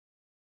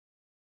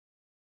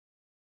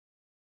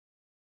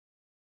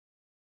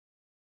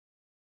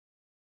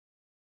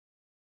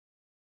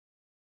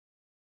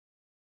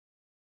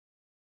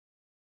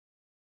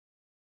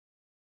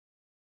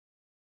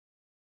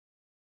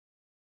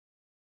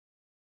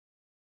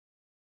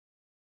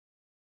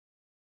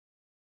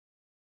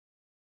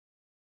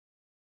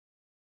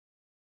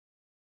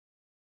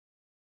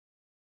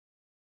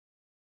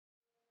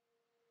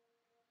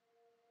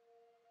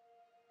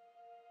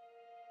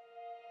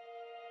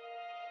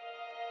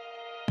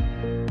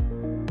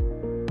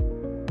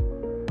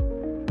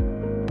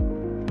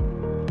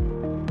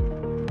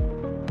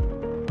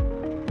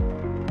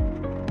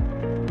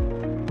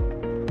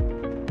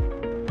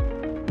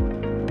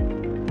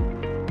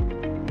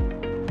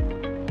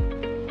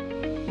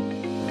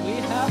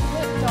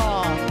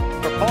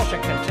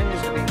pressure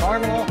continues to be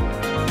normal.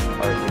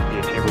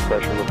 RCP chamber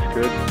pressure looks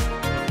good.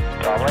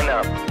 Doubling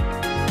up.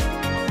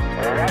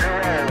 Roger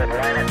roll,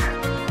 Atlantis.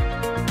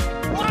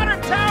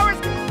 Water towers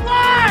can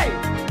fly!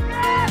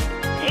 Yes!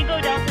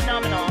 Tango Delta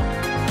nominal.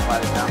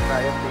 Flight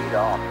downside SCE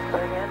off.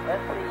 Bring in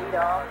SCE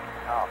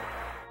off.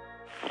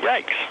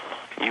 Yikes.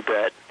 You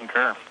bet.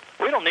 Concur.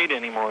 We don't need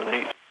any more of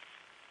these.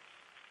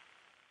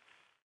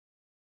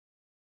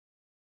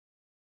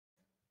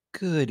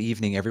 Good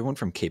evening, everyone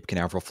from Cape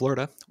Canaveral,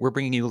 Florida. We're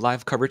bringing you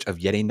live coverage of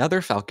yet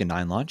another Falcon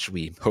 9 launch.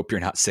 We hope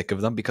you're not sick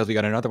of them because we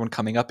got another one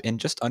coming up in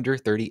just under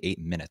 38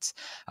 minutes.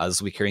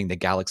 This will be carrying the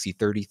Galaxy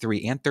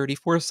 33 and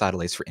 34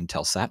 satellites for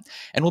Intelsat,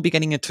 and we'll be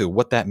getting into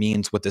what that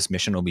means, what this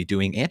mission will be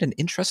doing, and an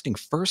interesting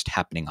first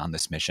happening on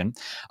this mission.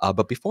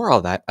 But before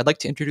all that, I'd like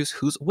to introduce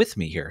who's with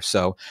me here.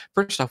 So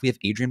first off, we have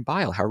Adrian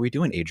Bile. How are we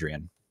doing,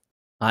 Adrian?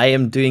 I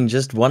am doing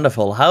just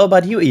wonderful. How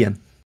about you,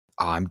 Ian?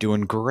 I'm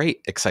doing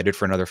great. Excited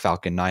for another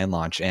Falcon 9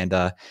 launch. And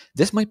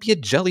this might be a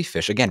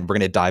jellyfish. Again, we're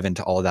going to dive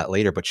into all of that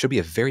later, but should be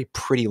a very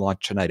pretty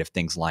launch tonight if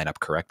things line up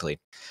correctly.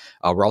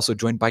 We're also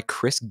joined by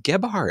Chris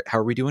Gebhardt. How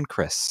are we doing,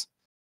 Chris?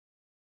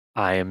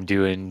 I am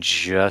doing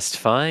just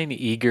fine.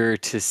 Eager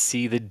to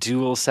see the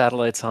dual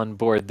satellites on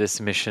board this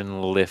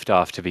mission lift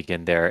off to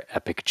begin their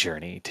epic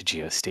journey to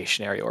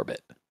geostationary orbit.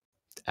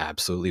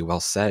 Absolutely well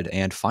said.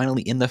 And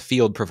finally, in the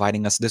field,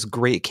 providing us this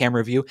great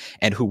camera view,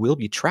 and who will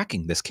be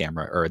tracking this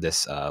camera or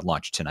this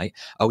launch tonight,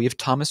 we have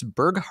Thomas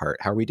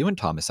Berghardt. How are we doing,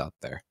 Thomas, out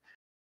there?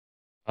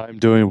 I'm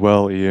doing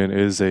well, Ian.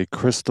 It is a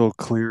crystal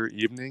clear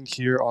evening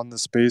here on the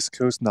Space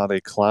Coast, not a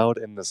cloud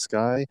in the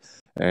sky.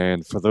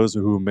 And for those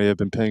who may have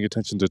been paying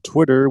attention to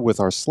Twitter,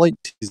 with our slight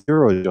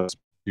T0 adjustment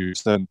to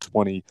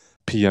 7:20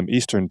 p.m.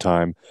 Eastern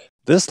Time,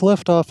 this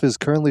liftoff is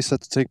currently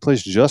set to take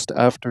place just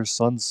after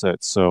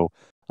sunset. So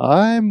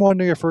I'm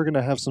wondering if we're going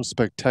to have some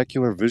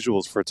spectacular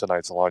visuals for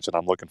tonight's launch, and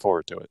I'm looking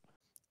forward to it.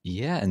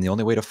 Yeah, and the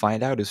only way to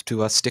find out is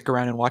to stick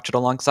around and watch it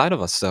alongside of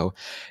us. So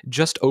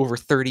just over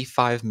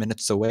 35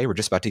 minutes away, we're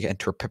just about to get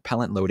into a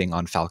propellant loading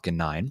on Falcon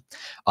 9.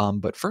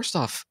 But first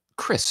off,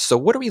 Chris, so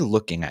what are we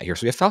looking at here?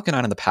 So we have Falcon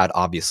 9 on the pad,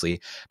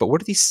 obviously, but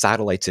what are these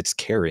satellites it's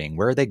carrying?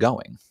 Where are they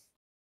going?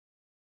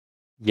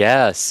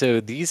 Yeah,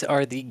 so these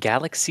are the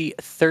Galaxy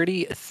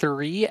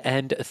 33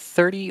 and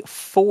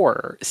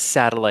 34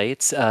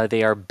 satellites.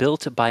 They are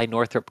built by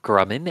Northrop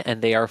Grumman,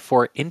 and they are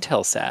for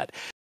Intelsat.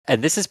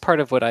 And this is part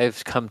of what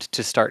I've come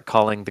to start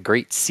calling the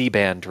Great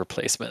C-band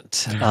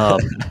replacement.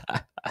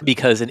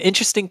 Because an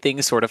interesting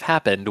thing sort of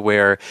happened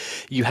where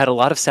you had a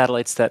lot of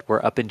satellites that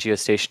were up in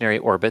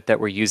geostationary orbit that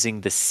were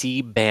using the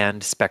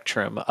C-band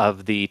spectrum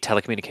of the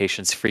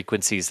telecommunications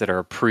frequencies that are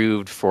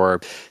approved for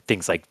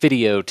things like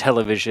video,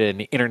 television,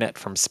 internet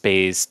from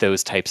space,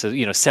 those types of,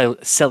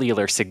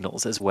 cellular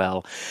signals as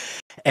well.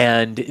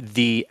 And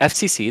the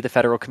FCC, the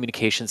Federal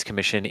Communications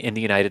Commission in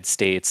the United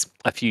States,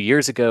 a few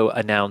years ago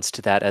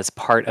announced that as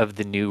part of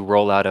the new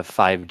rollout of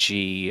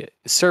 5G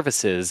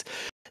services,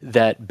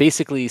 that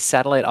basically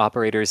satellite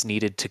operators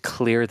needed to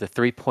clear the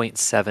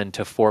 3.7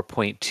 to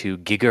 4.2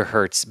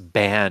 gigahertz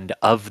band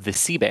of the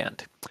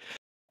C-band.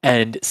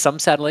 And some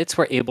satellites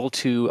were able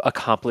to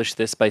accomplish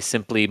this by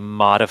simply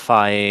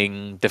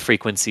modifying the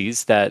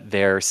frequencies that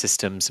their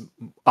systems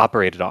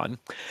operated on.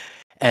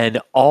 And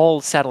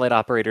all satellite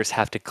operators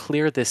have to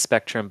clear this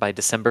spectrum by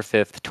December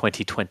 5th,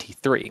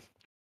 2023.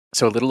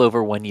 So a little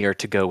over 1 year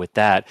to go with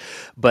that.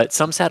 But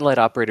some satellite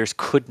operators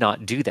could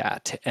not do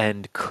that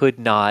and could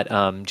not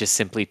just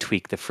simply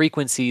tweak the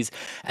frequencies.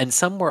 And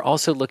some were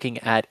also looking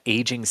at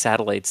aging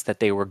satellites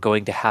that they were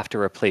going to have to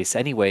replace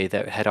anyway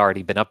that had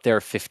already been up there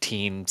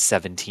 15,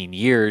 17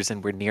 years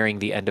and were nearing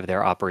the end of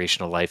their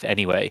operational life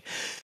anyway.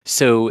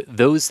 So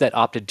those that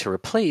opted to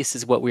replace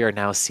is what we are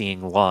now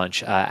seeing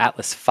launch.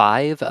 Atlas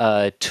V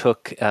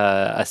took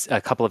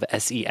a couple of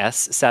SES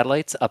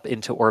satellites up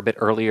into orbit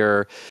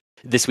earlier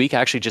this week,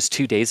 actually just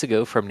 2 days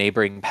ago, from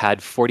neighboring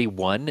Pad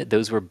 41.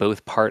 Those were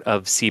both part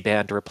of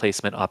C-band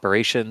replacement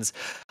operations.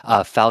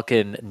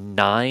 Falcon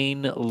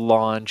 9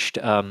 launched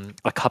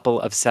a couple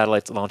of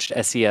satellites, launched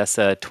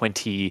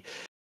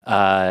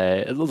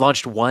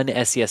launched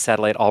one SES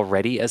satellite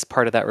already as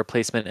part of that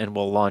replacement, and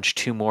will launch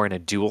 2 more in a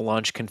dual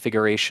launch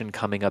configuration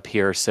coming up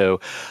here. So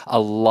a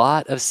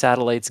lot of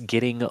satellites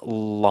getting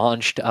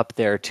launched up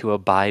there to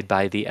abide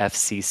by the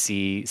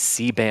FCC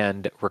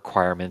C-band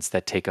requirements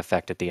that take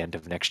effect at the end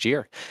of next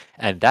year.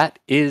 And that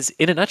is,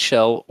 in a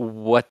nutshell,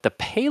 what the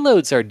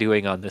payloads are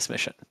doing on this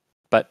mission.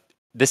 But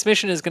this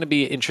mission is going to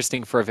be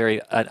interesting for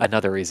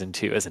another reason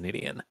too, isn't it,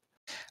 Ian?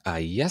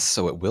 Yes,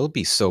 so it will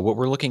be. So what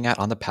we're looking at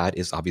on the pad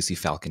is obviously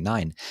Falcon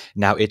 9.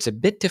 Now, it's a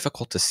bit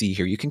difficult to see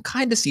here. You can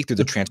kind of see through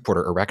the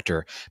transporter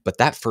erector, but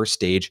that first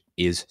stage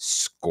is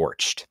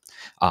scorched.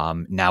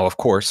 Now, of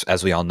course,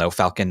 as we all know,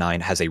 Falcon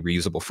 9 has a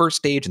reusable first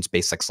stage, and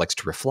SpaceX likes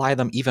to refly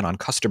them even on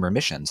customer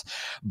missions.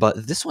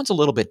 But this one's a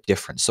little bit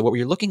different. So what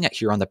we're looking at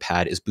here on the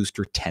pad is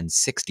booster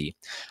 1060.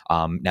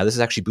 Now, this is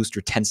actually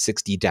booster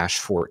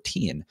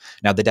 1060-14.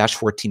 Now, the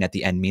 -14 at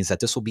the end means that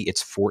this will be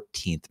its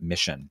 14th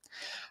mission.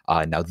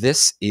 Now,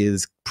 this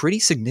is pretty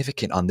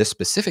significant on this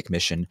specific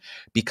mission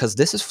because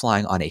this is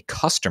flying on a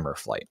customer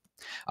flight.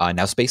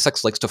 Now,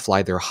 SpaceX likes to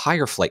fly their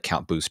higher flight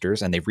count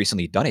boosters, and they've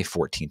recently done a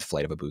 14th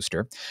flight of a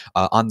booster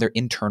on their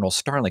internal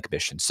Starlink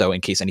mission. So,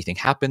 in case anything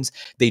happens,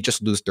 they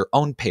just lose their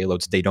own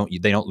payloads. They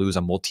don't lose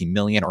a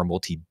multi-million or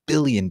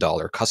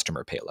multi-billion-dollar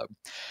customer payload.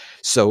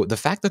 So, the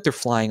fact that they're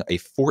flying a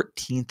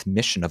 14th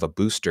mission of a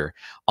booster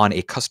on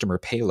a customer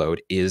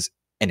payload is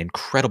an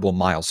incredible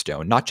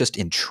milestone, not just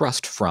in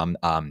trust from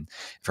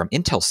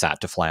Intelsat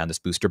to fly on this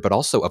booster, but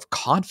also of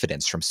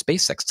confidence from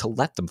SpaceX to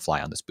let them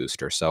fly on this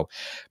booster. So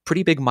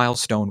pretty big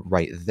milestone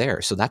right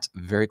there. So that's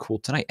very cool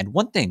tonight. And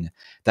one thing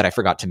that I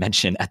forgot to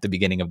mention at the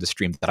beginning of the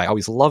stream that I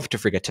always love to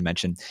forget to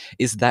mention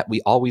is that we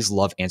always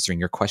love answering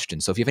your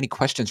questions. So if you have any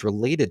questions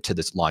related to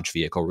this launch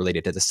vehicle,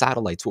 related to the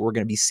satellites, what we're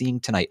going to be seeing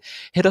tonight,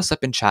 hit us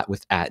up in chat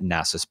with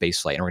 @NASA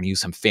Spaceflight. And we're going to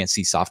use some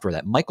fancy software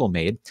that Michael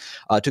made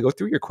to go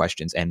through your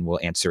questions, and we'll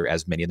answer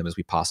as many of them as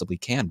we possibly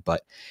can.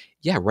 But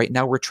yeah, right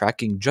now we're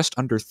tracking just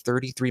under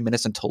 33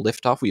 minutes until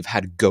liftoff. We've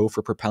had go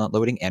for propellant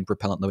loading, and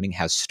propellant loading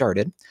has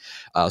started.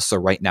 So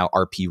right now,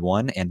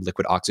 RP1 and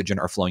liquid oxygen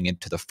are flowing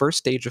into the first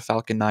stage of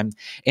Falcon 9,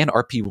 and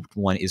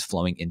RP1 is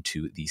flowing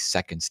into the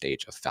second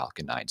stage of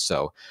Falcon 9.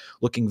 So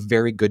looking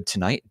very good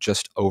tonight,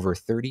 just over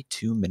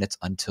 32 minutes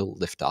until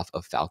liftoff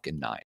of Falcon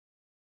 9.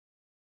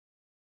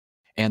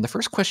 And the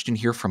first question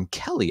here from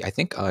Kelly, I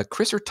think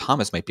Chris or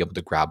Thomas might be able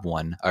to grab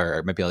one,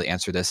 or might be able to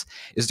answer this.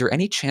 Is there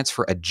any chance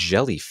for a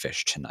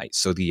jellyfish tonight?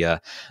 So the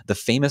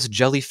famous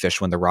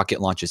jellyfish when the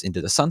rocket launches into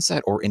the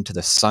sunset or into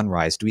the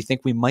sunrise. Do we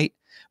think we might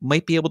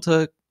be able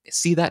to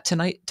see that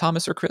tonight,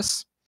 Thomas or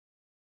Chris?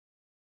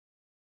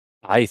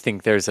 I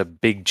think there's a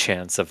big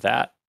chance of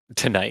that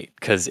tonight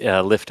because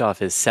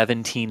liftoff is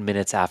 17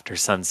 minutes after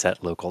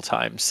sunset local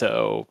time.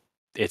 So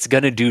it's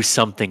going to do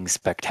something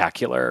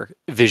spectacular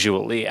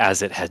visually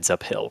as it heads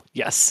uphill.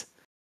 Yes.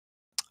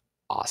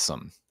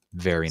 Awesome.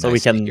 Very So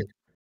nice.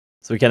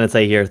 we can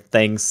say here,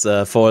 thanks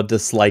for the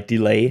slight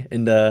delay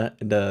in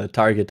the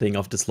targeting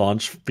of this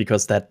launch,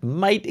 because that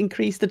might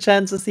increase the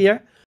chances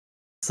here.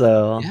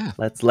 So Yeah.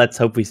 let's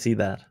hope we see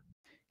that.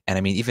 And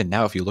I mean, even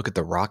now, if you look at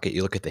the rocket,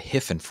 you look at the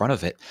HIF in front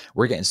of it,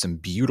 we're getting some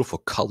beautiful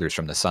colors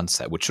from the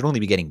sunset, which should only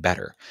be getting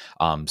better.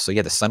 So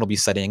yeah, the sun will be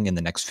setting in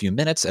the next few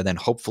minutes, and then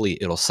hopefully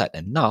it'll set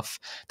enough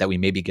that we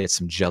maybe get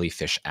some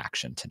jellyfish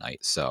action tonight.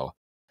 So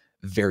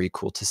very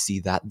cool to see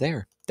that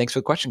there. Thanks for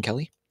the question,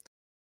 Kelly.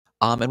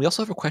 And we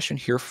also have a question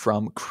here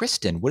from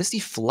Kristen. What is the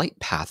flight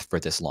path for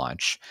this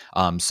launch?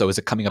 So is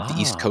it coming up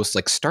the East Coast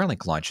like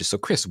Starlink launches? So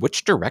Chris,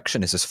 which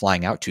direction is this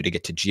flying out to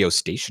get to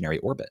geostationary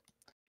orbit?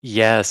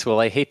 Yes,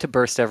 well, I hate to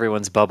burst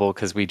everyone's bubble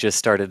because we just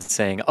started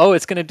saying, oh,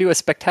 it's going to do a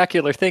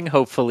spectacular thing,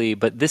 hopefully,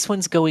 but this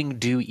one's going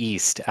due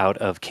east out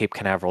of Cape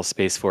Canaveral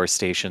Space Force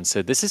Station.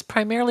 So this is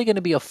primarily going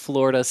to be a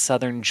Florida,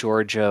 Southern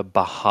Georgia,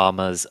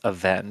 Bahamas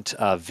event,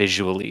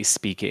 visually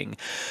speaking.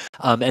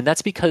 And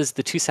that's because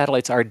the two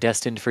satellites are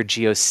destined for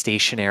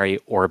geostationary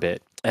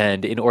orbit.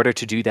 And in order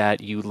to do that,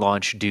 you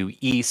launch due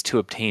east to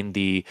obtain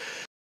the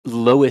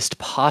lowest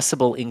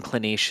possible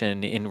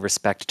inclination in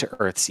respect to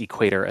Earth's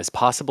equator as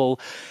possible.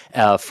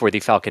 For the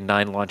Falcon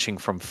 9 launching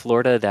from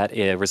Florida, that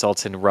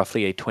results in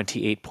roughly a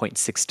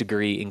 28.6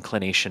 degree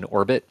inclination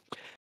orbit.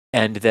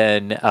 And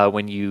then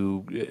when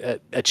you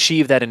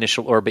achieve that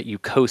initial orbit, you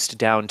coast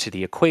down to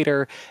the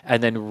equator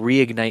and then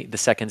reignite the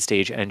second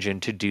stage engine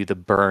to do the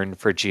burn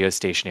for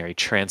geostationary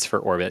transfer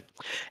orbit.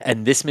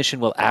 And this mission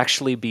will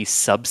actually be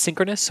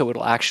subsynchronous, so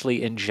it'll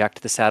actually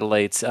inject the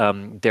satellites.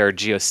 Their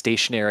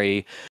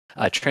geostationary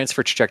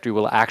transfer trajectory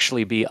will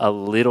actually be a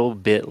little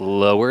bit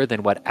lower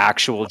than what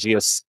actual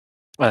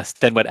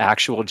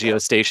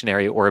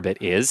geostationary orbit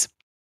is.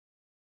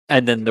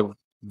 And then the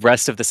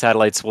rest of the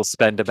satellites will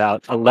spend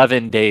about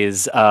 11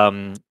 days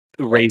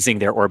raising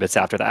their orbits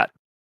after that.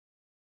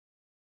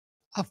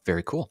 Oh,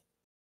 very cool.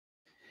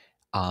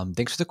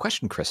 Thanks for the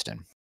question,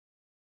 Kristen.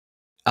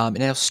 Now,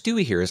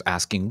 Stewie here is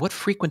asking, what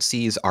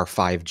frequencies are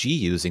 5G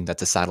using that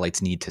the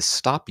satellites need to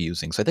stop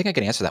using? So I think I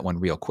can answer that one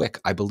real quick.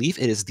 I believe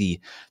it is the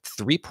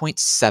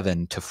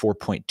 3.7 to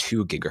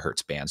 4.2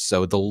 gigahertz band,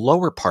 so the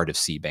lower part of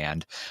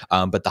C-band,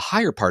 but the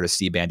higher part of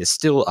C-band is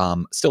still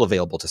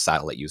available to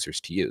satellite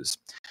users to use.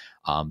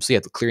 So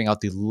yeah, clearing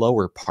out the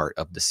lower part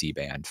of the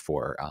C-band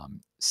for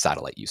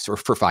satellite use, or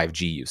for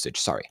 5G usage,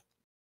 sorry.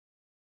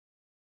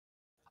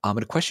 And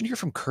a question here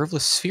from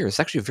Curveless Sphere. It's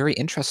actually a very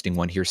interesting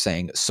one here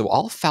saying, so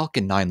all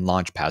Falcon 9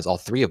 launch pads, all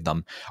three of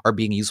them, are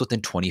being used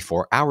within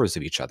 24 hours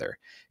of each other.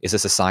 Is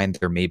this a sign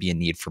there may be a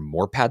need for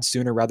more pads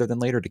sooner rather than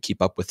later to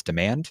keep up with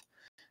demand?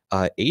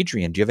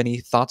 Adrian, do you have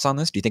any thoughts on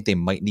this? Do you think they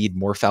might need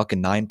more Falcon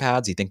 9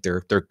 pads? Do you think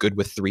they're good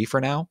with 3 for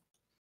now?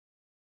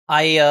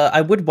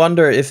 I would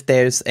wonder if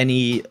there's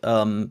any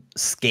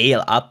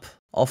scale up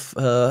of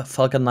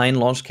Falcon 9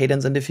 launch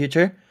cadence in the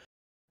future.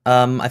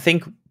 I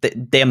think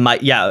they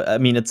might, yeah, I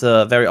mean, it's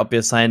a very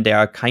obvious sign they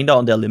are kind of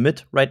on their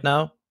limit right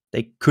now.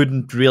 They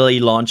couldn't really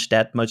launch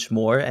that much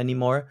more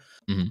anymore.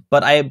 Mm-hmm.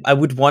 But I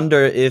would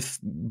wonder if,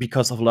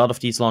 because of a lot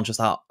of these launches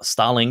are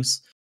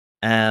Starlinks,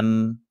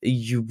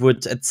 you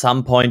would at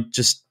some point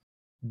just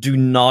do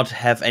not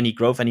have any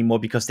growth anymore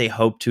because they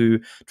hope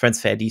to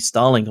transfer these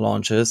Starlink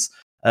launches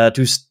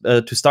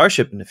to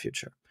Starship in the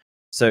future.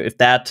 So if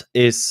that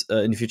is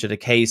in the future the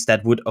case,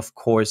 that would of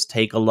course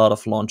take a lot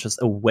of launches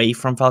away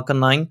from Falcon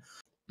 9.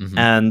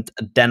 And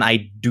then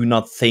I do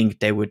not think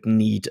they would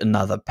need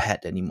another pad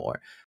anymore.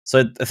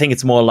 So I think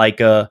it's more like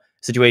a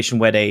situation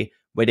where they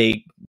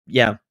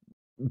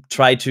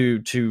try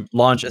to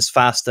launch as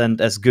fast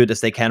and as good as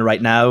they can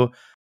right now,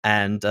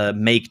 and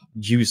make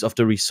use of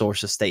the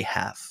resources they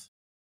have.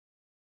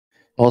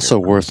 Also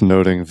worth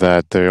noting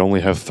that they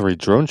only have 3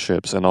 drone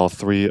ships, and all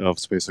 3 of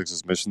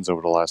SpaceX's missions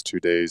over the last 2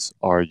 days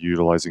are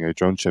utilizing a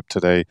drone ship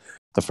today.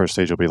 The first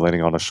stage will be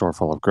landing on A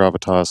Shortfall Of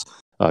Gravitas.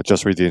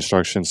 Just read the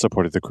instructions,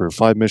 supported the Crew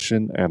 5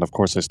 mission, and of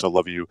course I Still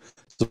Love You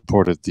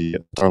supported the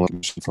Starlink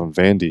mission from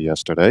Vandy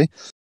yesterday.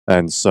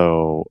 And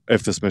so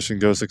if this mission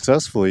goes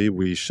successfully,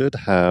 we should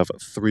have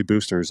 3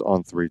 boosters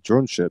on 3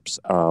 drone ships.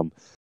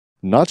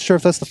 Not sure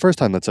if that's the first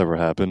time that's ever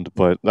happened,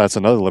 but that's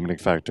another limiting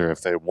factor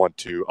if they want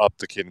to up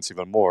the cadence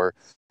even more.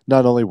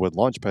 Not only would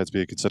launch pads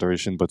be a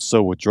consideration, but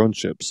so would drone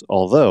ships.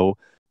 Although,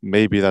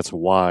 maybe that's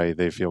why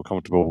they feel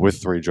comfortable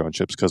with 3 drone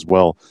ships, because,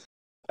 well,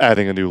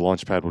 adding a new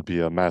launch pad would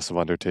be a massive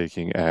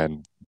undertaking,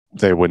 and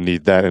they would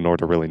need that in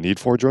order to really need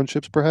 4 drone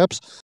ships,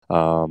 perhaps.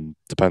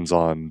 Depends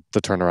on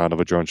the turnaround of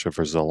a drone ship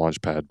versus a launch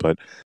pad, but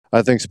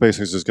I think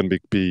SpaceX is going to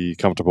be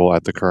comfortable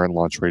at the current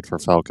launch rate for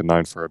Falcon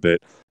 9 for a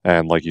bit,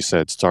 and like you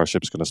said,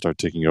 Starship's going to start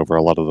taking over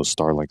a lot of those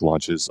Starlink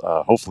launches,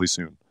 hopefully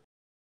soon.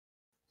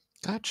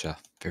 Gotcha.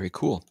 Very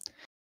cool.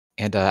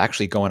 And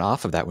actually, going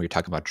off of that, when you're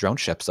talking about drone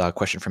ships, a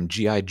question from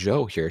G.I.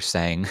 Joe here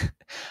saying,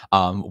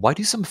 why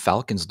do some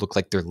Falcons look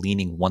like they're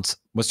leaning why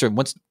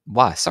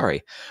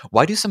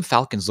do some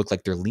Falcons look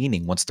like they're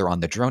leaning once they're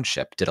on the drone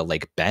ship? Did a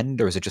leg bend,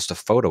 or is it just a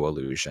photo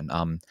illusion?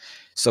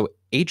 So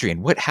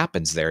Adrian, what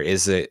happens there?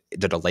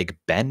 Did a leg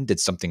bend? Did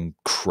something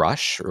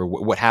crush, or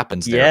what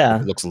happens there?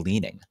 Yeah. It looks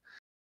leaning.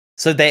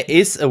 So there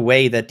is a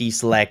way that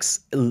these legs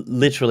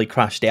literally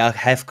crush. They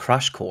have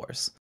crush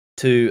cores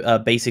to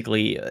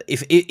basically,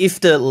 if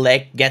the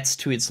leg gets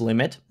to its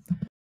limit,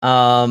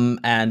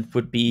 and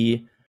would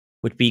be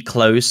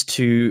close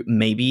to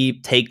maybe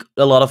take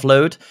a lot of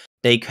load,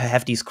 they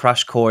have these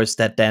crush cores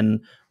that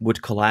then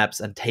would collapse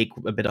and take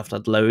a bit of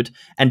that load.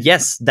 And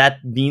yes,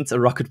 that means a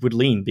rocket would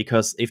lean,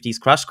 because if these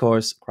crush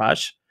cores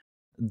crush,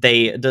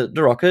 the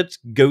rocket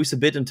goes a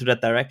bit into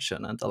that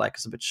direction, and the leg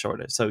is a bit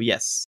shorter. So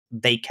yes,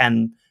 they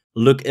can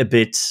look a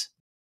bit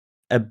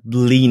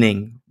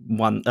leaning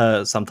one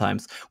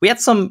sometimes. We had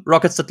some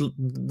rockets that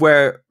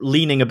were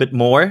leaning a bit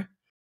more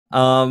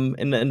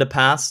in the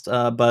past,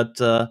 but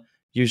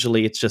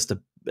usually it's just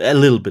a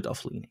little bit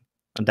of leaning,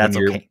 and that's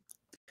okay.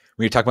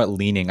 When you're talking about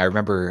leaning, I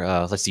remember,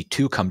 let's see,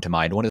 2 come to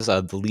mind. One is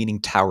the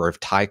Leaning Tower of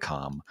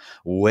Tycom,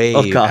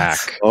 way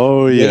back.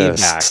 Oh, way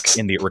yes. back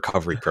in the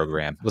recovery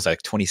program. It was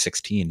like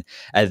 2016.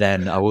 And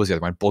then, what was the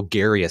other one?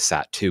 Bulgaria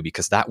Sat 2,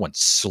 because that one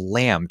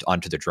slammed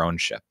onto the drone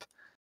ship.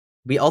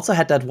 We also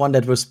had that one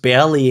that was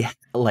barely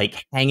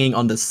like hanging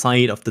on the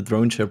side of the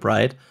drone ship,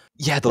 right?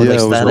 Yeah, it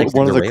was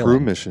one of the crew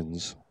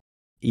missions.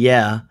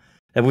 Yeah,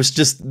 it was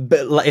just,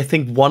 I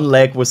think one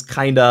leg was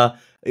kind of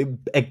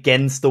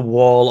against the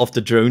wall of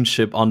the drone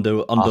ship on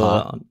the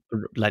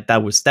like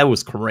that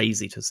was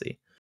crazy to see.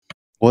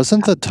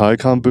 Wasn't the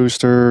Tycom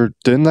booster?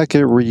 Didn't that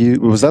get reused?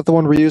 Was that the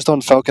one reused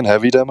on Falcon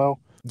Heavy demo?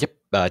 Yep,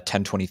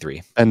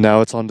 1023. And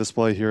now it's on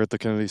display here at the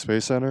Kennedy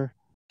Space Center.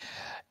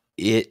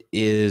 It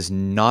is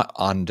not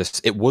on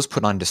it was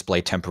put on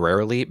display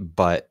temporarily,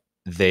 but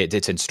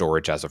it's in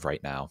storage as of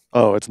right now.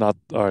 Oh, it's not.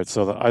 All right,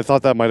 so I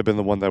thought that might have been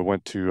the one that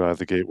went to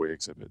the Gateway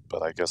exhibit,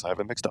 but I guess I have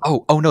it mixed up.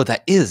 Oh no,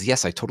 that is.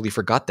 Yes, I totally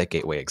forgot that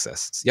Gateway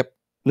exists. Yep.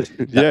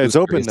 Yeah, it's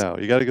open now.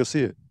 You got to go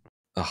see it.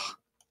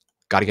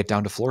 Got to get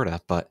down to Florida,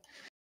 but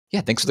yeah,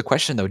 thanks for the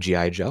question though,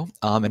 G.I. Joe.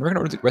 And we're gonna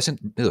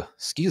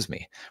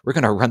We're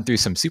gonna run through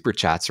some super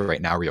chats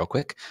right now, real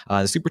quick.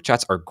 The super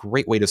chats are a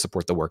great way to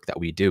support the work that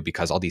we do,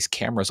 because all these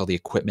cameras, all the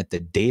equipment, the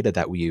data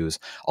that we use,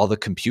 all the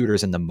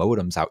computers and the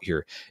modems out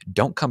here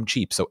don't come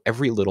cheap. So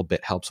every little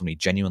bit helps, when we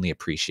genuinely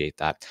appreciate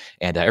that.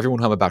 And everyone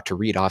who I'm about to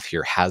read off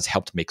here has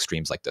helped make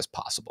streams like this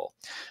possible.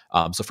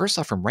 So first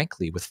off, from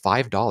Rankley with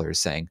 $5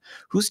 saying,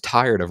 "Who's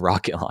tired of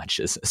rocket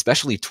launches,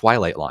 especially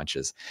Twilight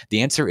launches?"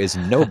 The answer is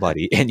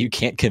nobody, and you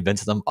can't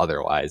convince them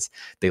otherwise.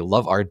 They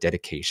love our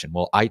dedication.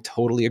 Well, I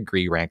totally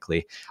agree,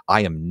 Rankley.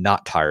 I am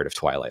not tired of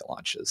Twilight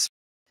launches.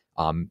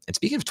 And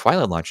speaking of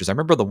Twilight launches, I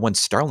remember the one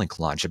Starlink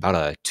launch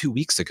about 2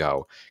 weeks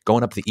ago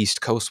going up the East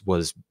Coast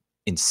was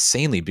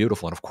insanely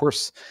beautiful. And of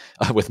course,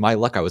 with my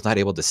luck, I was not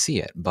able to see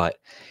it. But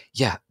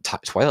yeah,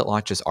 Twilight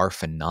launches are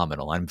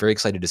phenomenal. I'm very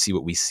excited to see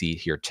what we see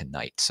here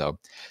tonight. So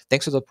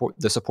thanks for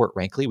the support,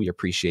 Rankley. We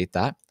appreciate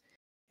that.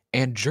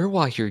 And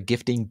Jerwa here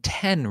gifting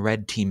 10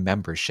 Red Team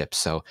memberships.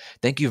 So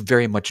thank you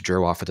very much,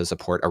 Jerwa, for the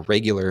support, a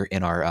regular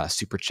in our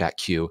Super Chat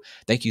queue.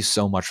 Thank you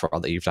so much for all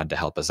that you've done to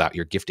help us out.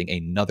 You're gifting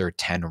another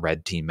 10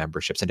 Red Team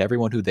memberships. And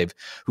everyone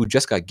who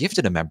just got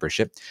gifted a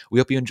membership, we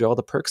hope you enjoy all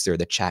the perks there,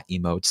 the chat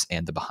emotes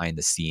and the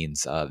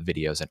behind-the-scenes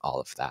videos and all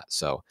of that.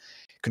 So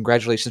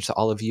congratulations to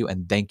all of you,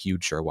 and thank you,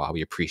 Jerwa.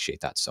 We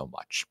appreciate that so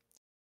much.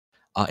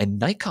 And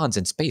Nikon's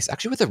in space,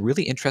 actually with a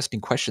really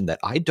interesting question that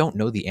I don't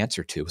know the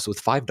answer to. So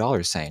with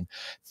 $5 saying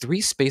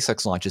 3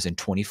 SpaceX launches in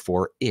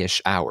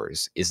 24-ish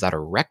hours. Is that a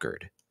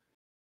record?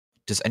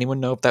 Does anyone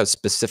know if that was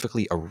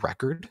specifically a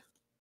record?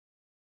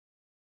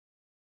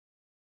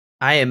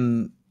 I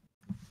am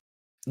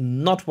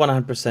not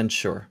 100%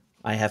 sure.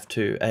 I have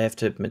to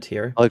admit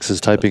here. Alex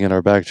is typing in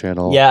our back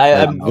channel.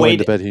 Yeah, I'm willing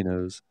to bet he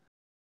knows.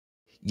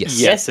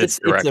 Yes. It's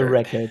a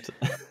record.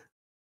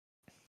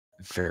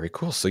 Very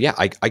cool. So yeah,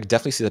 I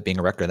definitely see that being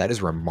a record. That is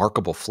a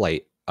remarkable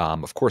flight.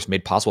 Of course,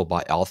 made possible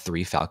by all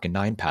 3 Falcon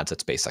 9 pads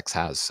that SpaceX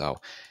has. So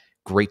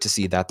great to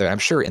see that there. I'm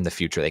sure in the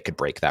future they could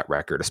break that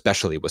record,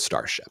 especially with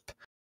Starship.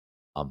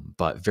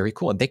 But very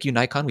cool. And thank you,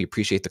 Nikon. We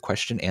appreciate the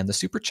question and the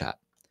super chat.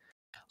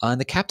 And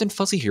the Captain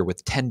Fuzzy here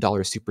with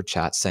 $10 super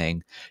chat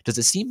saying, does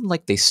it seem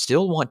like they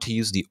still want to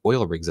use the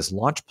oil rigs as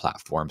launch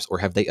platforms, or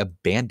have they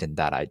abandoned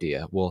that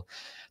idea? Well,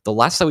 the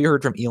last that we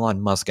heard from Elon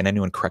Musk, and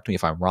anyone correct me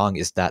if I'm wrong,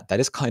 is that that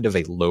is kind of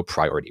a low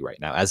priority right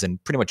now, as in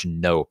pretty much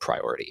no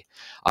priority.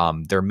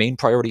 Their main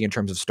priority in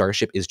terms of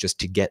Starship is just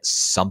to get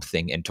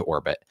something into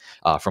orbit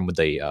from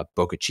the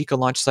Boca Chica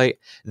launch site,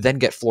 then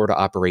get Florida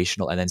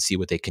operational, and then see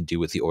what they can do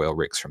with the oil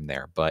rigs from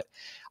there. But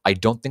I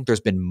don't think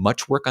there's been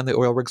much work on the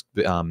oil rigs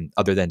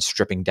other than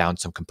stripping down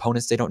some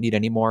components they don't need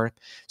anymore.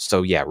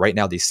 So yeah, right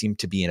now they seem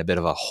to be in a bit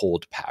of a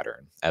hold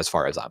pattern as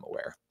far as I'm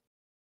aware.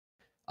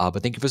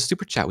 But thank you for the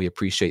super chat. We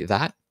appreciate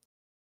that.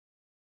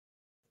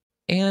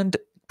 And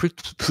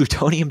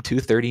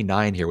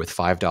Plutonium239 here with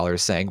 $5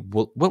 saying,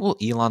 what will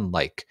Elon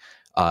like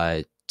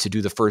to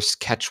do the first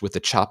catch with the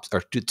chops,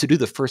 or to do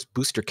the first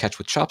booster catch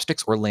with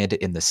chopsticks, or land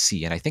it in the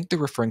sea? And I think they're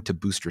referring to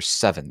Booster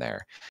 7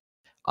 there.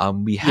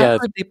 We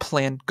have heard they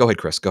plan. Go ahead,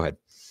 Chris. Go ahead.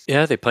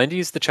 Yeah, they plan to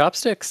use the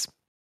chopsticks.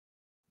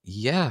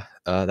 Yeah,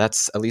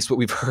 that's at least what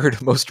we've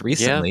heard most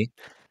recently.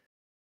 Yeah.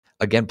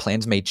 Again,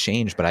 plans may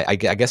change, but I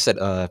guess it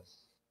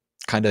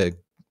kind of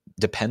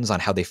depends on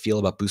how they feel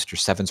about Booster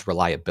 7's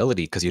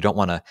reliability, because you don't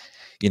want to,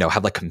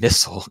 have like a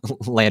missile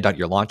land on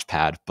your launch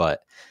pad.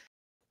 But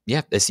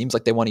yeah, it seems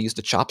like they want to use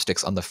the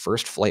chopsticks on the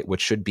first flight,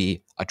 which should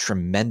be a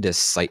tremendous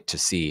sight to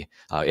see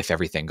if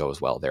everything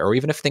goes well there. Or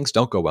even if things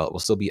don't go well, it will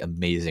still be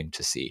amazing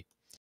to see.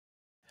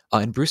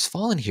 And Bruce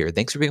Fallen here,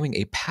 thanks for becoming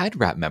a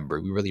PadRat member.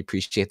 We really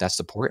appreciate that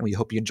support, and we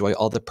hope you enjoy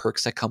all the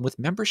perks that come with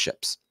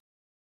memberships.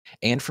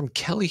 And from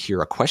Kelly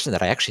here, a question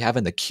that I actually have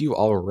in the queue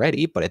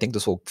already, but I think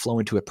this will flow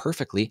into it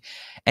perfectly.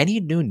 Any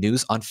new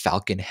news on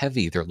Falcon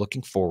Heavy? They're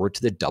looking forward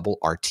to the double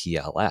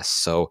RTLS.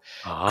 So,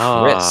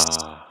 Chris,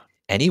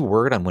 any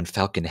word on when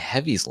Falcon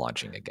Heavy's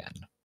launching again?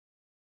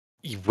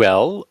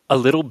 Well, a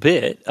little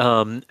bit.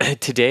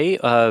 Today,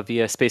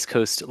 via Space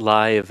Coast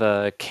Live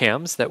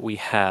cams that we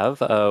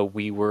have,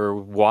 we were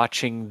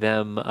watching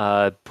them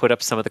put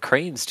up some of the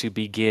cranes to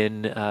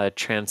begin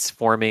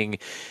transforming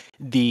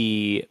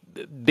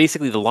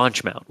basically the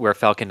launch mount, where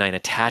Falcon 9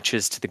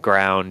 attaches to the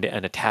ground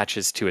and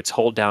attaches to its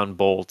hold down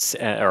bolts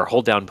or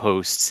hold down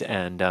posts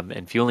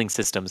and fueling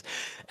systems.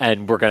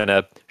 And we're going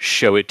to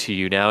show it to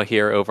you now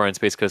here over on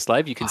Space Coast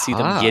Live. You can see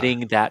them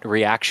getting that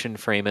reaction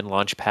frame and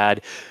launch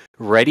pad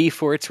ready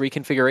for its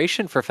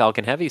reconfiguration for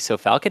Falcon Heavy. So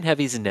Falcon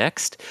Heavy's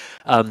next.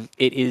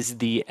 It is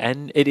the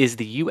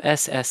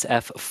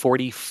USSF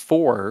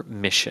 44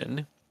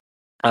 mission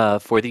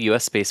for the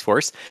U.S. Space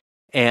Force.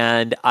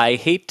 And I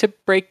hate to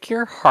break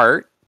your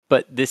heart,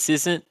 but this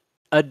isn't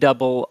a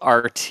double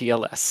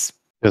RTLS.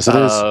 Yes, it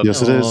is.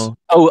 Yes, it is.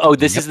 Oh,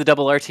 this is the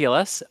double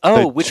RTLS?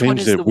 Oh, which one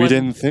is the one?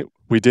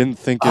 We didn't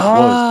think it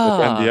was, but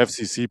then the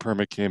FCC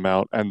permit came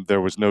out, and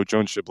there was no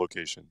drone ship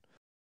location.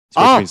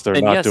 So which means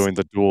they're not doing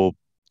the dual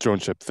drone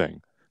ship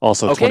thing.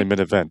 Also,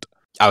 20-minute event.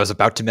 I was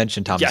about to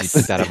mention, Thomas,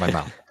 you took that out of my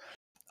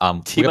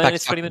mouth.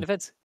 T-minus 20-minute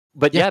events.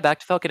 But yeah, back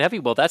to Falcon Heavy.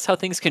 Well, that's how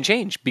things can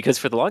change, because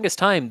for the longest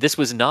time, this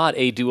was not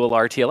a dual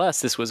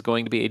RTLS. This was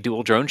going to be a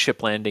dual drone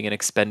ship landing and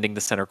expending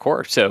the center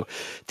core. So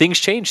things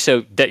change.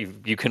 So that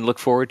you can look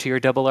forward to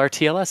your double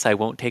RTLS. I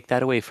won't take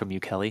that away from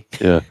you, Kelly.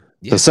 Yeah.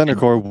 The center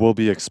core will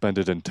be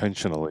expended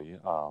intentionally.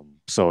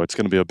 So it's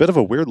going to be a bit of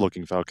a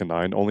weird-looking Falcon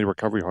 9, only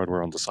recovery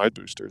hardware on the side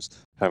boosters.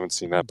 Haven't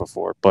seen that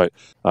before. But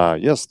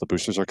yes, the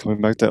boosters are coming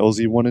back to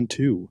LZ1 and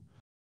 2.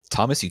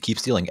 Thomas, you keep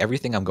stealing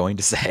everything I'm going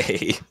to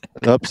say.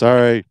 Oops,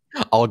 sorry.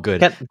 All good.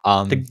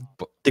 The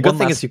good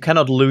thing is you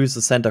cannot lose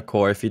the center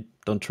core if you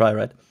don't try,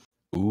 right?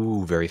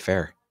 Ooh, very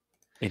fair.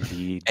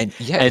 Indeed. And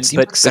yeah, it seems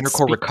like center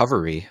core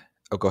recovery.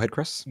 Oh, go ahead,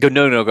 Chris.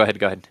 No, go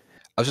ahead.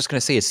 I was just going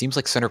to say, it seems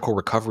like center core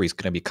recovery is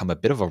going to become a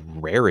bit of a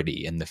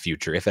rarity in the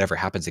future, if it ever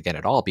happens again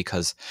at all,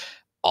 because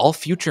all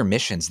future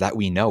missions that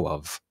we know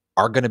of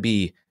are going to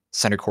be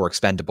center core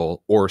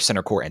expendable or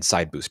center core and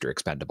side booster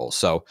expendable.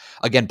 So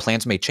again,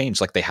 plans may change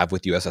like they have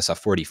with USSF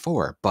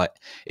 44, but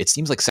it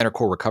seems like center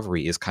core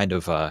recovery is kind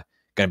of going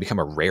to become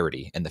a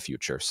rarity in the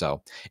future.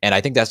 So, and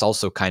I think that's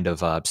also kind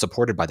of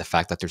supported by the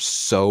fact that there's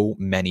so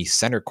many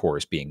center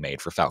cores being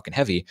made for Falcon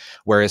Heavy,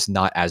 whereas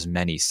not as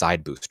many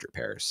side booster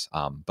pairs.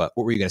 But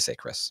what were you going to say,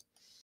 Chris?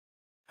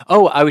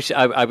 Oh, I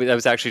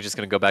was actually just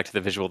going to go back to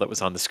the visual that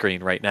was on the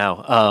screen right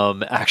now.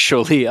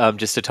 Actually,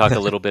 just to talk a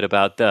little bit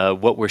about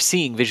what we're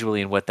seeing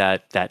visually and what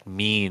that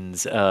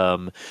means.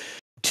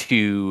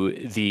 To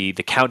the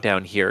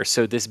countdown here.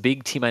 So this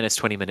big T-minus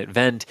 20-minute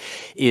vent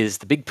is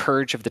the big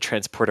purge of the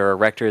transporter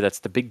erector. That's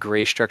the big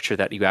gray structure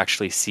that you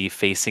actually see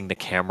facing the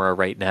camera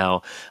right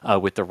now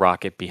with the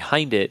rocket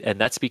behind it.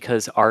 And that's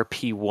because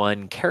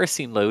RP1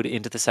 kerosene load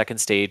into the second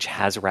stage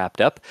has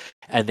wrapped up,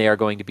 and they are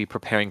going to be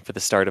preparing for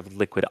the start of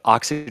liquid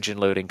oxygen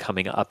loading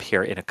coming up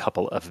here in a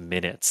couple of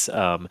minutes.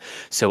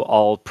 So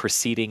all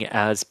proceeding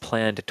as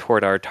planned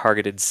toward our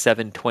targeted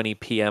 7:20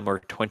 p.m. or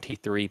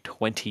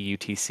 23:20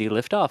 UTC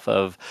liftoff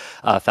of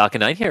Falcon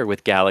 9 here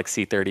with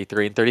Galaxy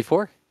 33 and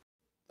 34.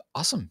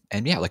 Awesome.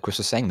 And yeah, like Chris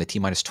was saying, the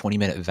T-minus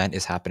 20-minute event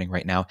is happening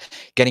right now,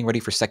 getting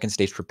ready for second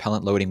stage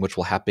propellant loading, which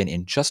will happen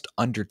in just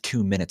under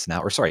 2 minutes now.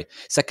 Or sorry,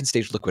 second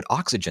stage liquid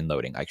oxygen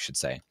loading, I should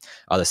say.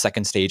 The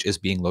second stage is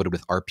being loaded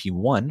with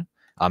RP1,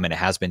 and it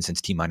has been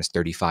since T-minus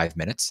 35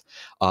 minutes.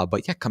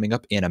 But yeah, coming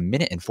up in 1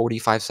 minute and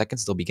 45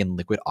 seconds, they'll begin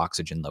liquid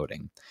oxygen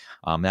loading.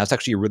 And that's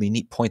actually a really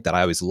neat point that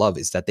I always love,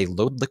 is that they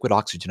load liquid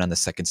oxygen on the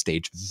second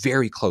stage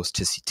very close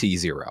to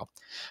T0.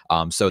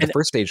 So the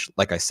first stage,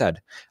 like I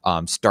said,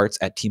 starts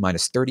at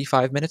T-minus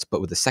 35 minutes,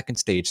 but with the second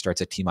stage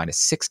starts at T-minus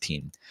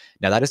 16.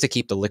 Now that is to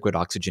keep the liquid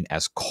oxygen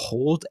as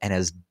cold and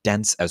as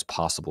dense as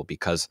possible,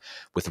 because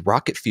with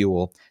rocket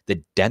fuel,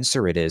 the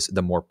denser it is,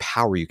 the more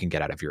power you can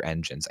get out of your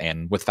engines.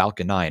 And with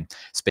Falcon 9,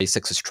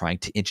 SpaceX is trying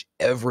to inch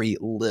every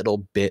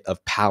little bit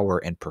of power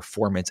and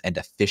performance and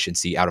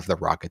efficiency out of the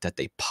rocket that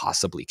they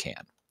possibly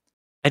can.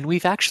 And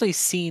we've actually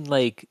seen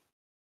like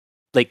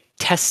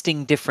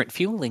testing different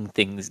fueling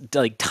things,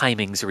 like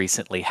timings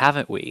recently,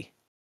 haven't we?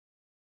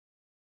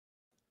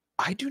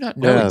 I do not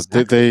know. Yeah,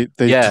 exactly.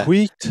 they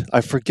tweaked. I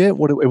forget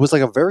what it was,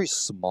 like a very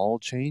small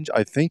change.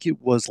 I think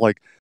it was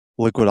like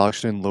liquid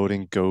oxygen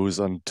loading goes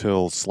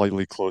until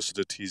slightly closer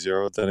to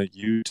T0 than it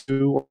used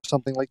to, or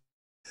something like.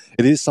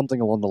 It is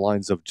something along the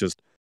lines of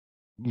just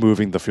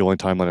moving the fueling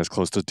timeline as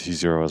close to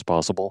T0 as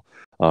possible.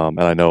 And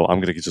I know I'm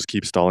going to just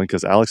keep stalling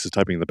because Alex is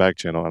typing in the back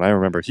channel, and I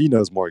remember he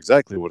knows more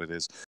exactly what it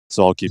is,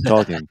 so I'll keep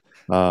talking.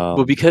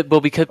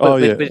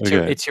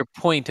 It's your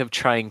point of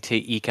trying to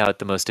eke out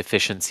the most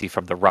efficiency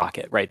from the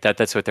rocket, right?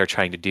 That's what they're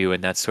trying to do,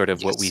 and that's sort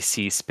of what we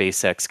see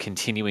SpaceX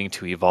continuing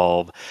to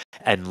evolve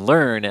and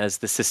learn as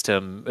the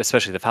system,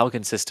 especially the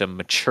Falcon system,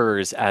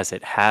 matures as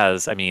it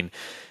has. I mean,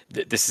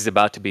 this is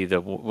about to be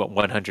the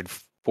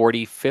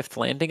 145th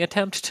landing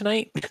attempt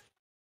tonight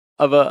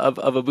of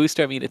a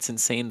booster. I mean, it's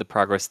insane the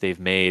progress they've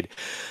made.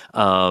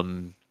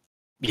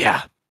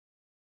 Yeah.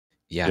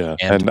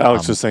 And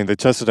Alex was saying they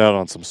tested out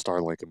on some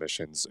Starlink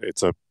emissions.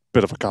 It's a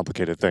bit of a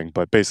complicated thing,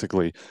 but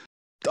basically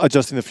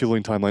adjusting the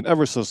fueling timeline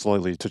ever so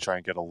slightly to try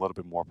and get a little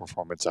bit more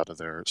performance out of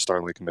their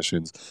Starlink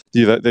emissions.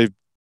 They've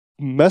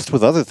messed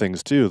with other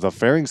things too. The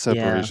fairing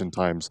separation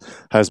times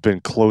has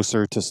been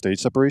closer to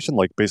stage separation.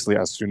 Like basically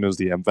as soon as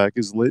the MVAC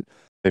is lit,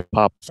 they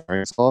pop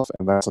fairings off,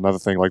 and that's another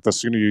thing. Like the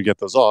sooner you get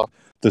those off,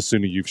 the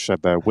sooner you've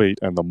shed that weight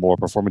and the more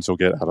performance you'll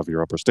get out of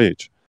your upper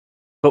stage.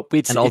 But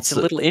it's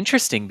a little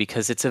interesting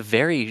because it's a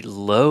very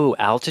low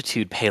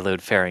altitude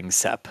payload fairing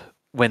sep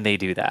when they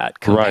do that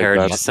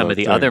compared to some of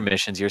the other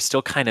missions. You're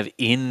still kind of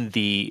in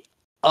the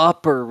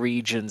upper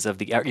regions of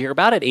the air. You're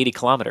about at 80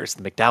 kilometers,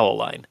 the McDowell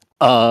line,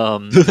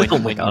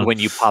 when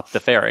you pop the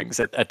fairings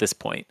at this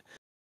point.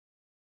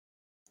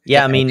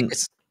 Yeah, I mean,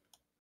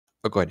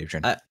 go ahead,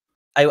 Adrian.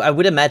 I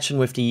would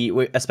imagine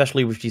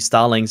especially with the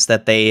Starlinks,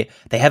 that they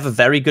have a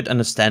very good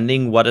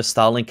understanding what a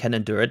Starlink can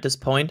endure at this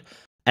point.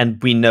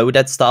 And we know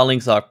that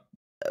Starlinks are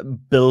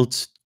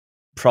built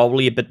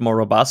probably a bit more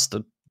robust.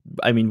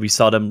 I mean, we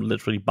saw them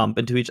literally bump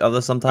into each other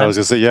sometimes. I was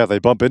going to say, they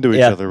bump into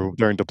each other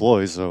during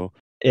deploy, so...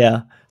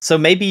 Yeah. So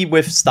maybe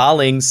with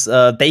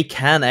Starlinks, they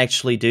can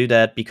actually do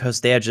that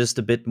because they are just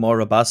a bit more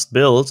robust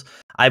build.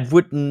 I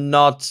would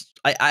not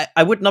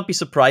be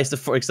surprised if,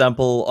 for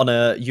example, on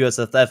a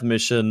USSF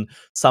mission,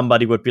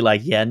 somebody would be like,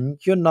 yeah,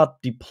 you're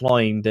not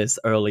deploying this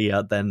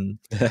earlier than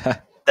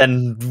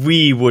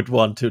we would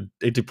want to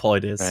deploy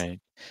this. Right.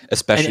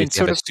 Especially if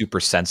you have a super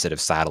sensitive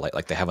satellite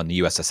like they have on the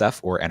USSF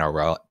or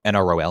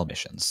NROL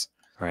missions.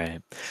 Right.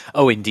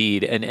 Oh,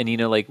 indeed. And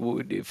like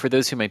for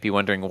those who might be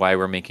wondering why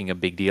we're making a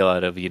big deal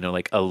out of,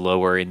 like a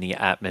lower in the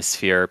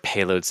atmosphere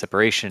payload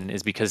separation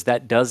is because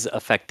that does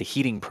affect the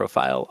heating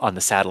profile on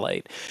the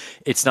satellite.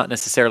 It's not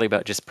necessarily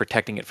about just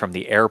protecting it from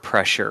the air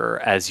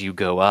pressure as you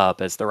go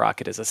up, as the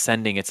rocket is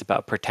ascending. It's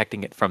about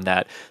protecting it from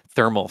that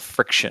thermal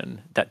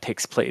friction that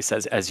takes place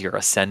as you're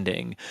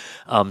ascending.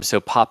 So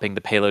popping the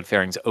payload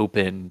fairings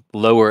open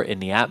lower in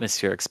the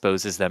atmosphere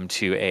exposes them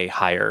to a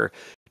higher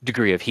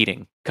degree of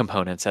heating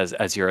components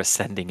as you're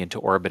ascending into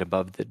orbit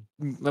above the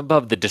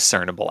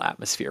discernible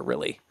atmosphere,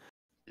 really.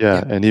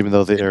 Yeah, and even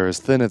though the air is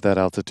thin at that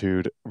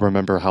altitude,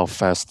 remember how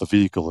fast the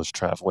vehicle is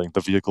traveling.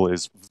 The vehicle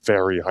is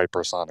very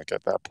hypersonic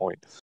at that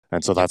point,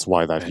 and so that's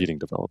why that heating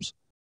develops.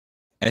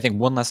 And I think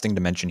one last thing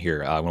to mention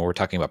here when we're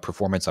talking about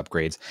performance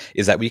upgrades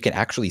is that we can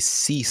actually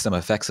see some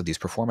effects of these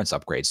performance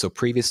upgrades. So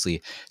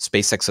previously,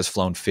 SpaceX has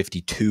flown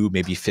 52,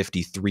 maybe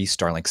 53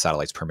 Starlink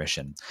satellites per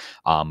mission,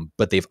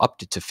 but they've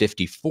upped it to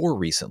 54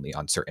 recently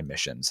on certain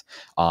missions.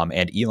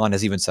 And Elon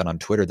has even said on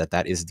Twitter that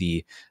that is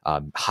the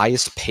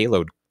highest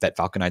payload that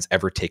Falcon 9's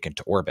ever taken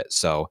to orbit.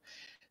 So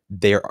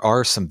there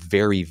are some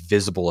very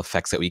visible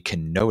effects that we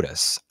can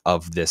notice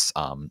of this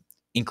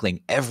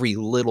inkling every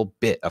little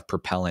bit of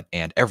propellant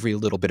and every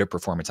little bit of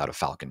performance out of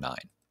Falcon 9.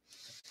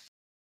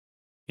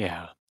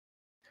 Yeah.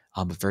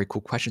 But very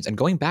cool questions. And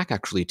going back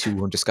actually to,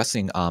 we were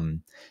discussing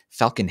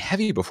Falcon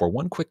Heavy before,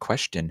 one quick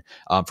question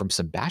from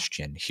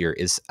Sebastian here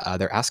is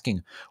they're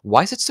asking,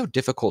 why is it so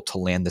difficult to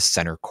land the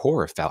center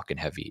core of Falcon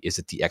Heavy? Is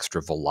it the extra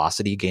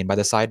velocity gained by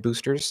the side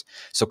boosters?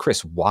 So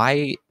Chris,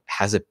 why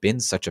has it been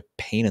such a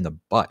pain in the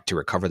butt to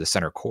recover the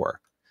center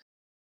core?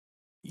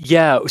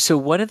 Yeah, so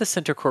one of the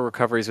center core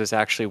recoveries was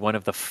actually one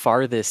of the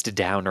farthest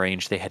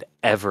downrange they had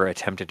ever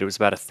attempted. It was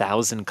about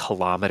 1,000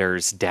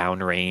 kilometers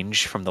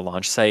downrange from the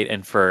launch site.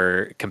 And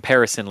for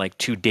comparison, like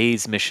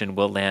today's mission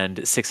will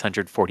land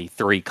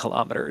 643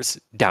 kilometers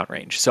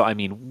downrange. So I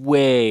mean,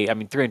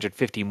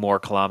 350 more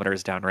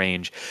kilometers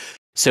downrange.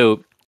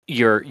 So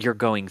you're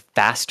going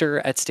faster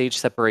at stage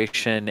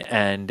separation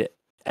and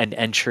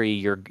entry.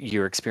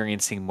 You're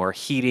experiencing more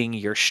heating.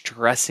 You're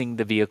stressing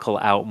the vehicle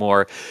out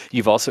more.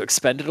 You've also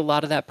expended a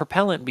lot of that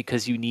propellant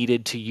because you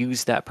needed to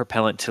use that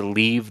propellant to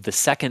leave the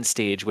second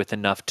stage with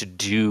enough to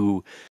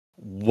do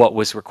what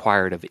was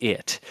required of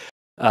it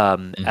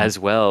as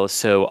well.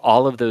 So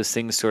all of those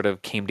things sort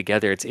of came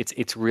together.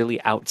 It's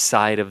really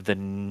outside of the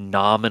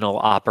nominal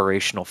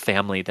operational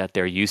family that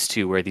they're used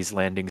to, where these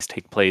landings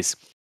take place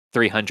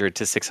 300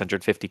 to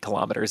 650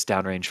 kilometers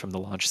downrange from the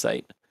launch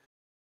site.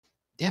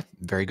 Yeah,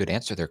 very good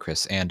answer there,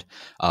 Chris. And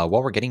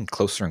while we're getting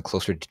closer and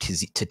closer to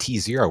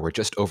T0, we're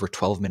just over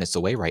 12 minutes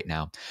away right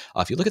now.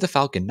 If you look at the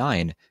Falcon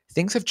 9,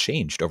 things have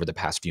changed over the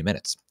past few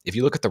minutes. If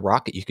you look at the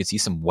rocket, you can see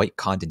some white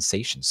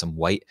condensation, some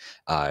white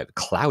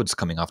clouds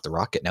coming off the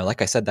rocket. Now,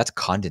 like I said, that's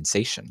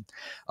condensation.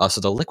 So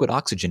the liquid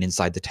oxygen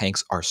inside the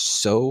tanks are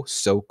so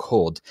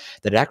cold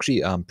that it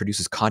actually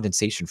produces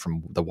condensation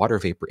from the water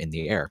vapor in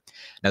the air.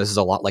 Now, this is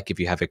a lot like if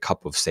you have a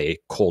cup of, say,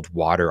 cold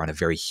water on a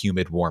very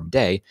humid, warm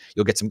day,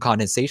 you'll get some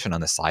condensation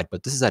on the side,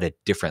 but this is at a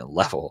different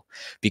level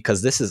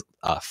because this is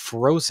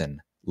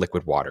frozen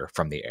liquid water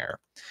from the air.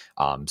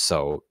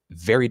 So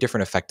very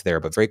different effect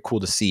there, but very cool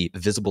to see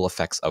visible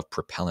effects of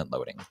propellant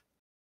loading.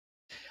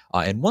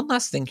 And one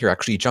last thing here,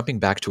 actually jumping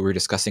back to what we were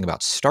discussing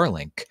about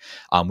Starlink,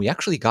 we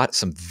actually got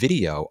some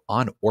video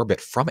on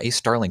orbit from a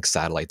Starlink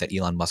satellite that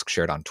Elon Musk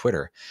shared on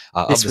Twitter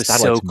of This the was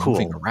satellites so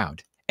moving cool.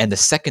 around and the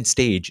second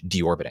stage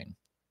deorbiting.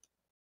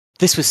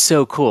 This was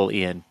so cool,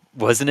 Ian,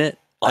 wasn't it?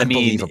 I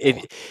mean,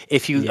 Unbelievable.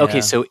 if you Yeah. okay,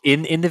 so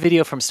in the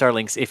video from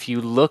Starlinks, if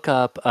you look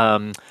up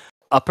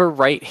upper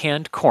right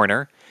hand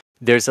corner,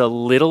 there's a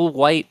little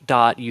white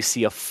dot. You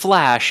see a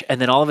flash,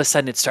 and then all of a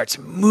sudden it starts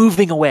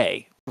moving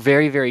away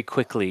very, very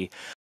quickly.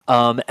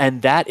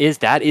 And that is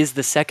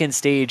the second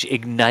stage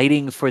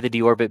igniting for the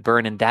deorbit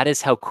burn, and that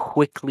is how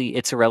quickly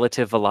its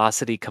relative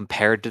velocity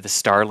compared to the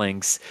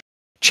Starlinks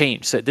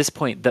change. So at this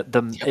point,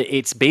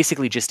 it's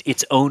basically just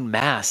its own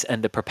mass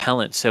and the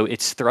propellant. So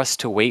its thrust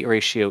to weight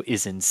ratio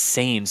is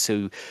insane.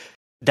 So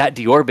that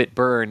deorbit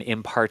burn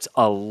imparts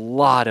a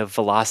lot of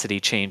velocity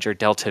change, or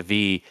delta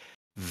V,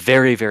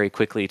 very, very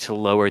quickly to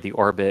lower the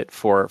orbit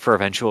for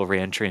eventual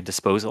reentry and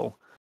disposal.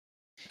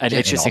 And Yeah,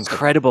 it's and just also-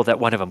 incredible that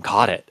one of them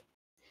caught it.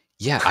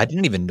 Yeah, I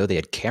didn't even know they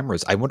had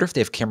cameras. I wonder if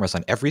they have cameras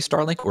on every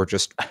Starlink or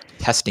just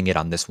testing it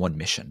on this one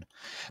mission.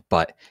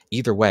 But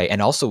either way,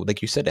 and also,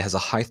 like you said, it has a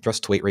high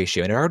thrust to weight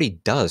ratio, and it already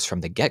does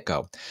from the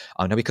get-go.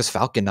 Now, because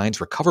Falcon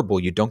 9's recoverable,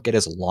 you don't get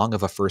as long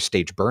of a first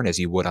stage burn as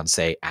you would on,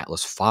 say,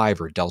 Atlas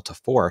 5 or Delta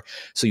 4.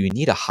 So you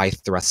need a high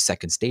thrust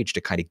second stage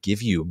to kind of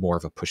give you more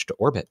of a push to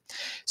orbit.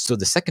 So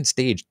the second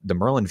stage, the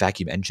Merlin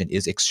vacuum engine,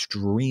 is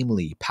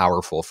extremely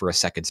powerful for a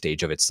second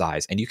stage of its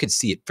size. And you can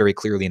see it very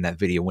clearly in that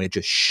video when it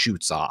just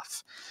shoots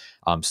off.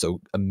 So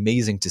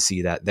amazing to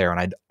see that there,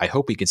 and I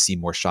hope we can see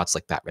more shots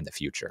like that in the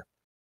future.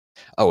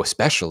 Oh,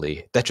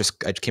 especially, that just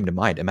came to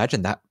mind.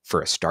 Imagine that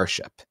for a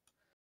Starship.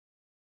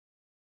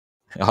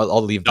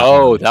 I'll leave that one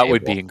on Oh, the that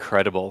would table. be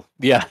incredible.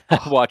 Yeah,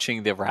 Oh.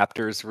 watching the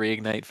Raptors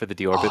reignite for the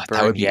deorbit burn.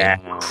 That would be Yeah.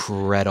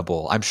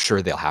 incredible. I'm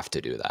sure they'll have to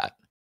do that.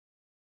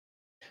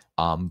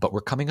 But we're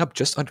coming up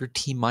just under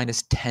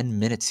T-minus 10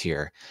 minutes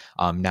here.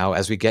 Now,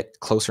 as we get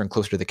closer and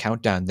closer to the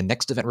countdown, the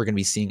next event we're going to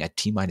be seeing at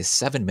T-minus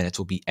 7 minutes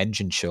will be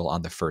engine chill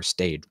on the first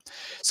stage.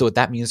 So what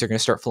that means, they're going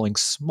to start flowing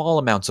small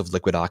amounts of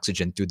liquid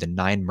oxygen through the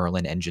 9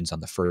 Merlin engines on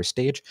the first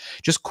stage,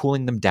 just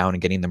cooling them down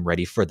and getting them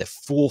ready for the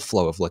full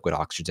flow of liquid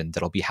oxygen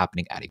that'll be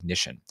happening at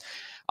ignition.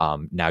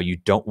 Now, you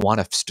don't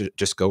want to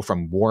just go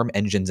from warm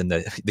engines in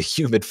the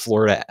humid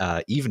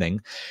Florida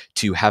evening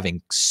to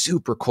having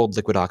super cold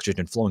liquid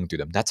oxygen flowing through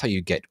them. That's how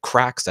you get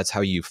cracks. That's how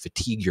you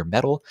fatigue your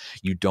metal.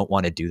 You don't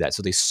want to do that.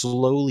 So they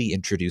slowly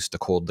introduce the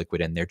cold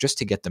liquid in there just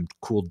to get them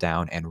cooled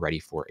down and ready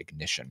for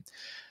ignition.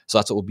 So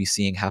that's what we'll be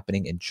seeing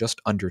happening in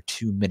just under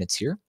 2 minutes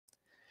here.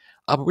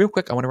 But real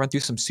quick, I want to run through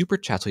some super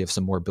chats. We have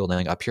some more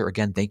building up here.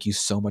 Again, thank you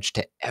so much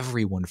to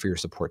everyone for your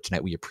support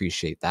tonight. We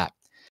appreciate that.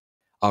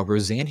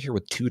 Roseanne here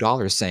with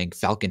 $2 saying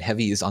Falcon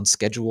Heavy is on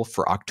schedule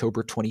for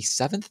October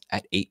 27th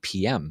at 8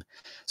 p.m.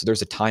 So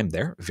there's a time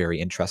there. Very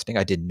interesting.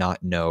 I did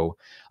not know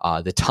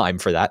the time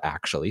for that,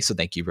 actually. So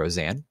thank you,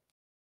 Roseanne.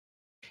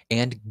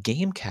 And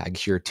GameCag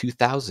here,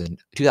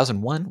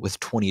 2001 with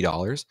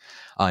 $20.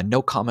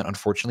 No comment,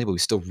 unfortunately, but we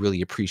still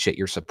really appreciate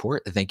your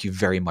support. Thank you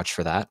very much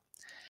for that.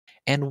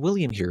 And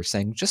William here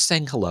just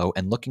saying hello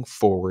and looking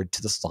forward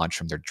to this launch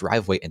from their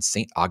driveway in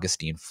St.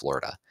 Augustine,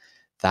 Florida.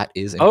 That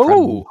is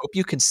incredible. Oh, Hope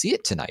you can see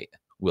it tonight,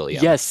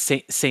 William. yes,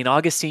 St.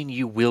 Augustine,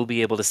 you will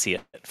be able to see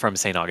it from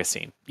St.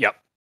 Augustine. Yep.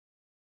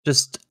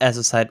 Just as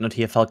a side note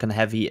here, Falcon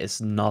Heavy is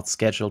not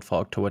scheduled for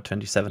October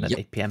 27 at Yep.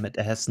 8 p.m. It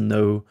has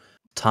no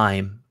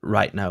time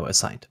right now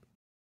assigned.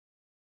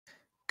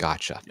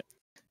 Gotcha.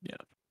 Yeah.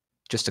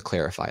 Just to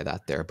clarify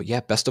that there. But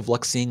yeah, best of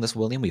luck seeing this,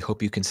 William. We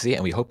hope you can see it,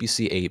 and we hope you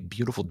see a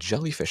beautiful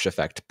jellyfish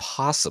effect,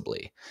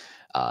 possibly.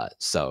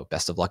 So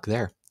best of luck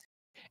there.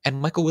 And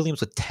Michael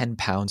Williams with 10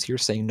 pounds here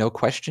saying, no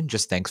question,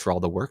 just thanks for all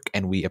the work.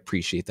 And we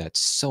appreciate that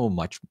so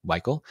much,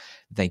 Michael.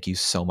 Thank you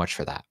so much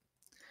for that.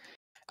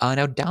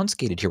 Now,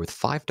 Downskated here with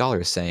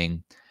 $5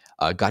 saying,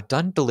 got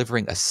done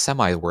delivering a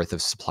semi worth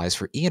of supplies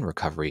for Ian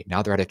recovery.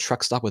 Now they're at a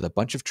truck stop with a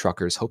bunch of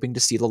truckers hoping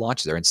to see the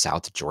launch there in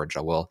South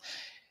Georgia. Well,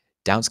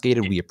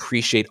 Downskated, we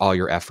appreciate all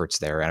your efforts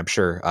there. And I'm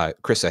sure,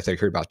 Chris, I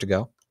think you're about to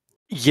go.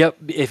 Yep.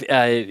 If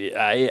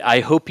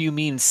I hope you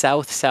mean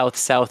South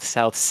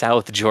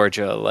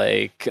Georgia,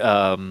 like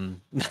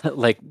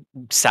like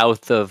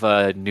south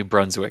of New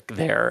Brunswick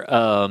there,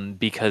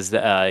 because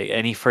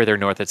any further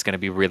north, it's going to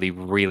be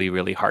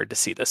really hard to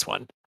see this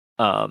one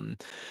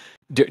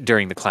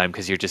during the climb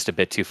because you're just a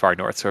bit too far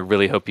north. So I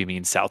really hope you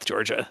mean South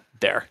Georgia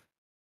there.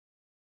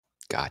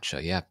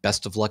 Gotcha. Yeah.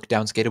 Best of luck,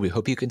 Downskated. We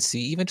hope you can see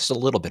even just a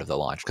little bit of the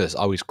launch because it's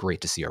always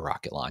great to see a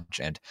rocket launch.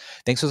 And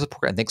thanks for the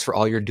support and thanks for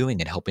all you're doing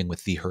and helping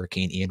with the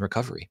Hurricane Ian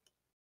recovery.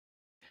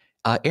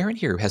 Aaron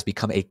here has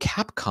become a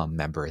Capcom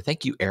member.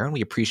 Thank you, Aaron.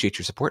 We appreciate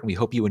your support and we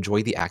hope you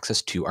enjoy the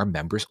access to our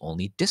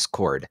members-only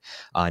Discord.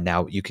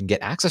 Now, you can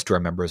get access to our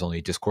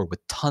members-only Discord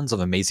with tons of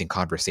amazing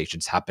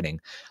conversations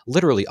happening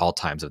literally all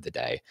times of the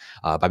day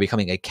by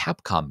becoming a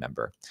Capcom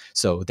member.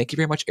 So thank you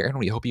very much, Aaron.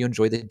 We hope you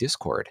enjoy the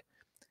Discord.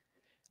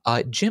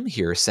 Jim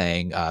here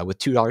saying, with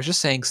 $2, just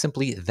saying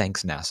simply,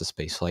 thanks, NASA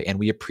Spaceflight. And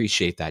we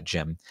appreciate that,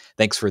 Jim.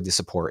 Thanks for the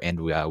support,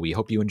 and we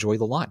hope you enjoy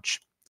the launch.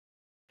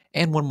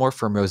 And one more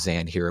from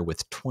Roseanne here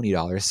with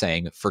 $20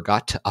 saying,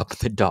 forgot to up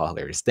the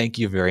dollars. Thank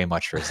you very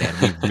much, Roseanne.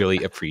 We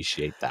really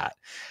appreciate that.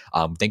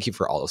 Thank you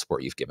for all the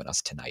support you've given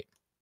us tonight.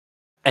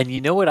 And you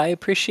know what I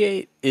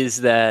appreciate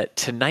is that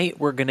tonight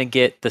we're going to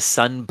get the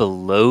sun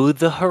below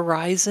the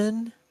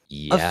horizon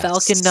of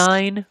Falcon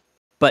 9,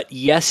 but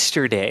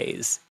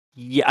yesterday's.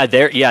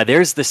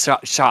 There's the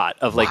shot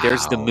of like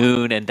there's the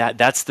moon and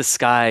that's the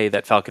sky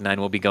that Falcon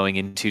 9 will be going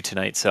into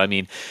tonight. So I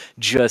mean,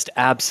 just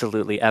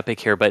absolutely epic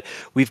here. But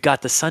we've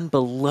got the sun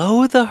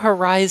below the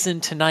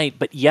horizon tonight,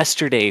 but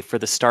yesterday for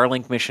the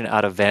Starlink mission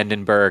out of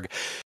Vandenberg,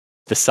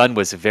 the sun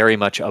was very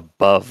much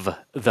above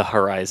the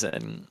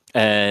horizon.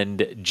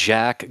 And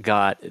Jack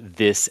got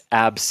this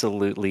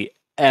absolutely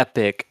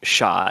epic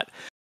shot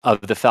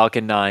of the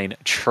Falcon 9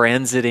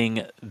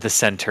 transiting the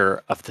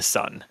center of the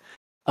sun.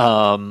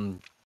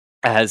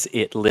 As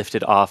it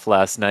lifted off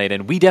last night.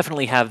 And we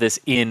definitely have this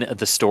in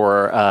the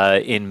store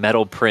in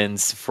metal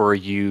prints for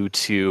you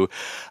to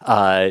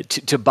buy,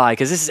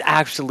 because this is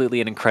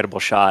absolutely an incredible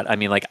shot. I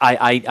mean, like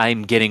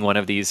I'm getting one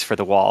of these for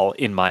the wall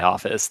in my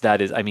office.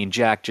 That is, I mean,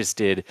 Jack just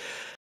did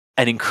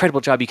an incredible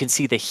job. You can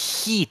see the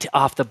heat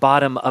off the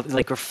bottom of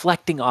like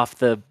reflecting off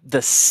the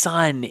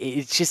sun.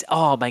 It's just,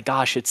 oh my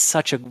gosh, it's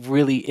such a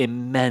really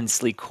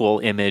immensely cool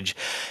image.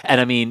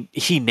 And I mean,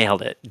 he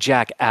nailed it.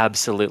 Jack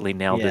absolutely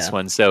nailed this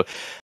one. So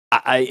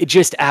I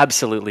just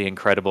absolutely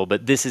incredible,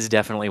 but this is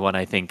definitely one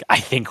I think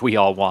we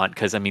all want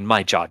because I mean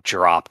my jaw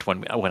dropped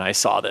when I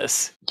saw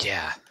this.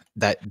 Yeah,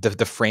 that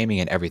the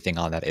framing and everything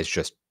on that is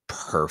just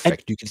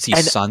perfect. You can see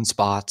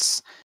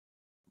sunspots,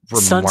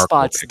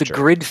 the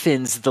grid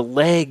fins, the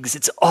legs.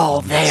 It's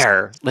all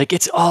there. Like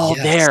it's all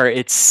there.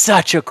 It's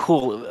such a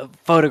cool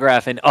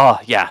photograph, and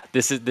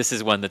this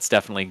is one that's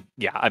definitely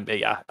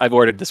I've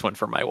ordered this one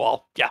for my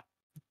wall. Yeah.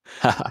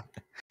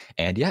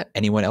 And yeah,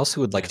 anyone else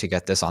who would like to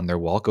get this on their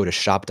wall, go to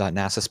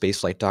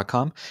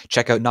shop.nasaspaceflight.com.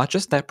 Check out not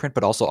just that print,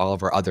 but also all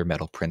of our other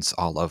metal prints,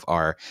 all of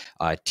our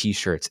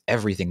t-shirts,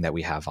 everything that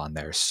we have on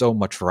there. So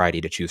much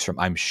variety to choose from.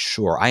 I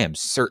am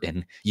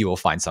certain you will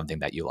find something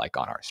that you like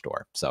on our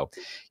store. So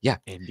yeah.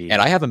 Indeed.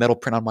 And I have a metal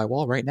print on my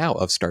wall right now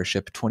of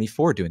Starship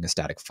 24 doing a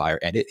static fire,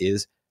 and it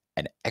is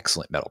an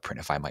excellent metal print,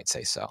 if I might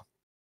say so.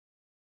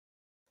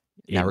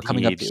 Now we're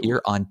coming up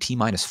here on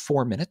T-minus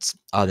 4 minutes.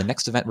 The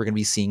next event we're going to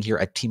be seeing here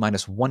at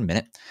T-minus 1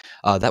 minute.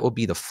 That will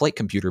be the flight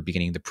computer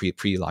beginning the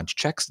pre-launch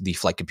checks. The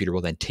flight computer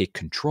will then take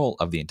control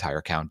of the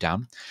entire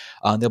countdown.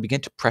 They'll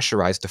begin to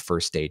pressurize the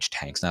first stage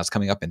tanks. Now it's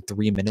coming up in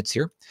 3 minutes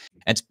here.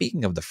 And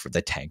speaking of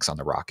the tanks on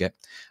the rocket,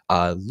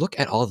 look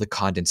at all the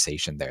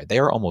condensation there. They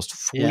are almost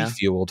fully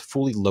fueled,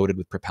 fully loaded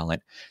with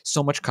propellant.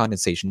 So much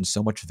condensation,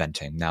 so much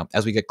venting. Now,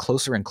 as we get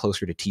closer and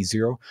closer to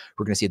T0,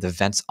 we're going to see the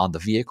vents on the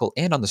vehicle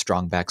and on the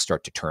strongback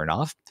start to turn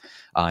off.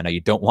 Now,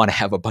 you don't want to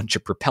have a bunch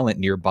of propellant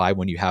nearby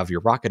when you have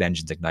your rocket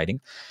engines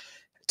igniting.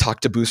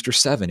 Talk to Booster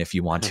 7 if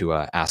you want to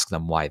ask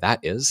them why that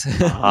is.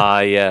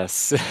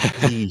 Yes.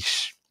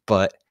 Yeesh.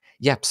 But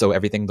yeah, so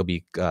everything, they'll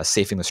be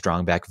safing the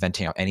strongback,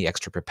 venting out any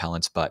extra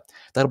propellants, but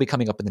that'll be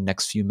coming up in the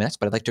next few minutes.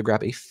 But I'd like to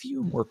grab a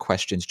few more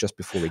questions just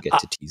before we get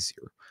to T0.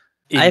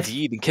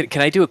 Indeed.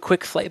 Can I do a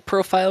quick flight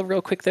profile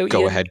real quick, though,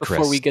 Go Ian, ahead,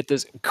 before we Chris. get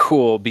this?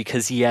 Cool,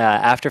 because,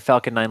 after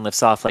Falcon 9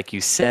 lifts off, like you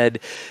said,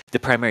 the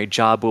primary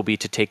job will be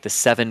to take the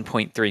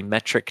 7.3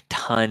 metric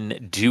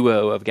ton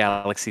duo of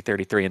Galaxy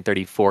 33 and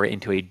 34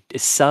 into a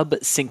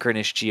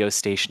sub-synchronous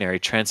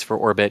geostationary transfer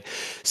orbit.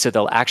 So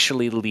they'll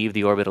actually leave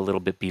the orbit a little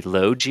bit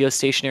below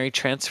geostationary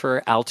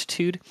transfer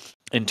altitude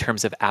in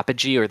terms of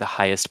apogee, or the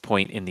highest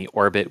point in the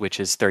orbit, which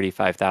is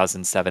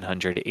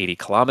 35,780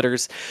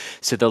 kilometers.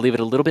 So they'll leave it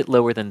a little bit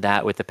lower than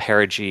that with a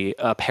perigee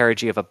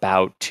of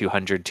about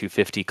 200,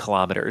 250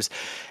 kilometers.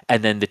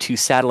 And then the two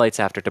satellites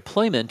after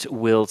deployment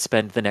will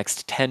spend the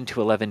next 10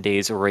 to 11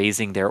 days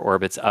raising their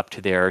orbits up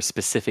to their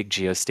specific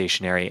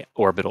geostationary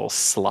orbital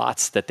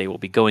slots that they will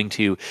be going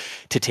to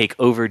take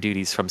over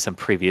duties from some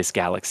previous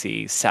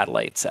Galaxy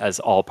satellites, as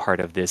all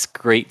part of this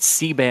great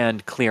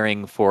C-band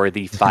clearing for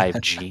the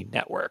 5G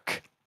network.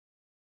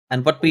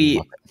 And what we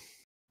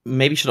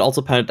maybe should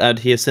also point out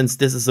here, since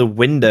this is a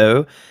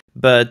window,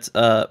 but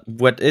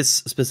what is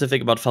specific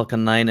about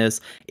Falcon 9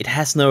 is it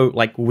has no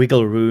like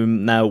wiggle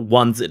room now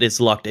once it is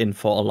locked in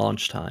for a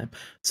launch time.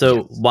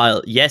 So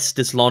while, yes,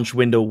 this launch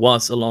window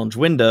was a launch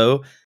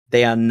window,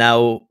 they are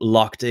now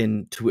locked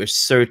in to a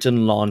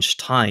certain launch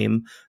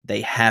time. They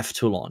have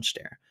to launch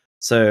there.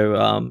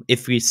 So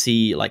if we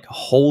see like a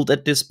hold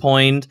at this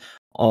point,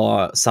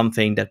 or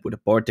something that would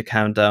abort the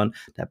countdown,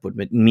 that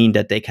would mean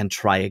that they can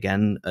try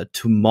again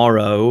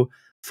tomorrow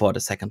for the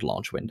second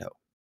launch window.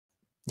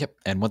 Yep,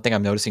 and one thing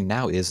I'm noticing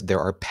now is there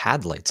are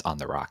pad lights on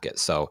the rocket.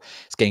 So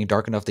it's getting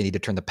dark enough they need to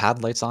turn the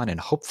pad lights on, and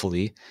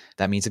hopefully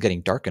that means it's getting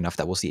dark enough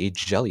that we'll see a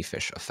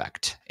jellyfish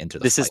effect into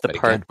the This flight. is the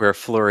part where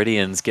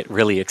Floridians get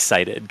really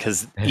excited,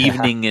 because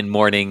evening and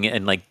morning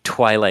and like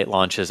twilight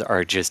launches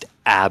are just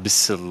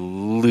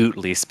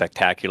absolutely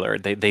spectacular.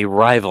 They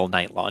rival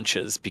night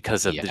launches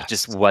because of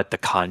just what the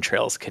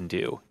contrails can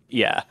do.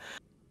 Yeah.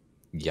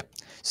 Yep.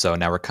 So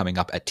now we're coming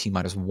up at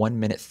T-minus 1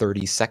 minute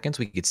 30 seconds.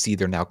 We can see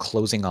they're now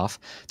closing off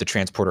the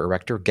transporter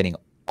erector, getting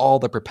all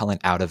the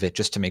propellant out of it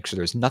just to make sure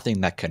there's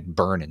nothing that can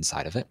burn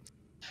inside of it.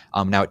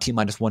 Now at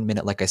T-minus 1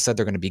 minute, like I said,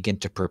 they're going to begin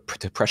to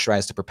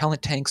pressurize the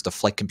propellant tanks. The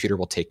flight computer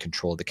will take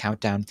control of the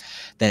countdown.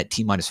 Then at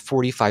T-minus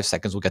 45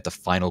 seconds, we'll get the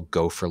final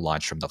go for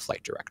launch from the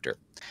flight director.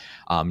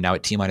 Now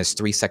at T-minus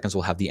 3 seconds,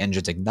 we'll have the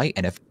engines ignite.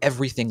 And if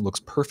everything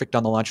looks perfect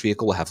on the launch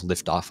vehicle, we'll have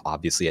liftoff,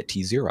 obviously, at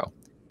T0.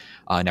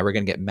 Now we're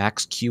going to get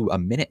max Q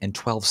 1 minute and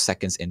 12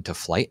 seconds into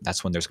flight.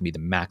 That's when there's going to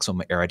be the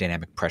maximum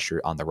aerodynamic pressure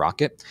on the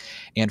rocket.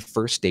 And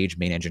first stage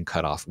main engine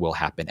cutoff will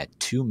happen at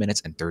 2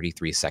 minutes and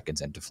 33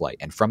 seconds into flight.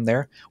 And from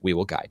there, we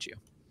will guide you.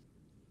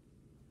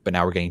 But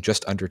now we're getting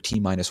just under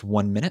T-minus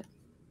 1 minute.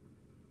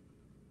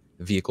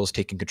 The vehicle is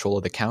taking control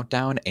of the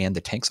countdown, and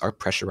the tanks are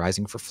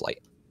pressurizing for flight.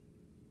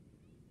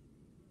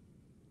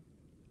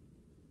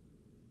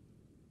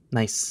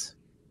 Nice.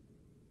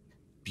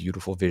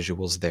 Beautiful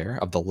visuals there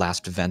of the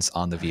last vents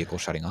on the vehicle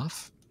shutting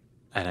off.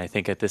 And I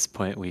think at this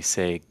point we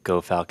say go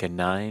Falcon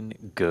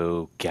 9,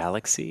 go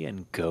Galaxy,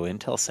 and go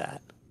Intelsat.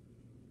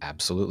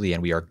 Absolutely,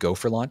 and we are go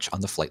for launch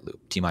on the flight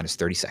loop. T-minus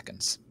 30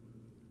 seconds.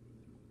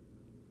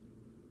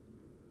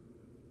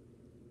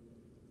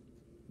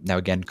 Now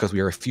again, because we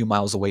are a few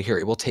miles away here,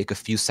 it will take a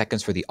few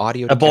seconds for the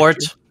audio to abort.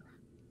 capture.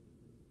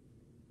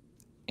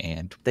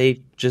 And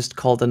they just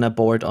called an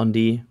abort on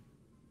the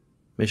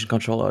mission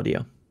control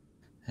audio.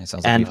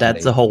 And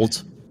that's a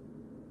hold.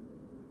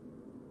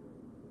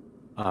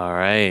 All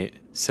right.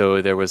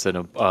 So there was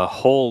a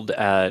hold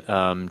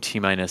at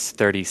T-minus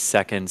 30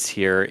 seconds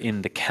here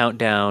in the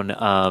countdown.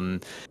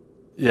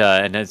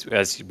 And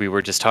as we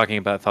were just talking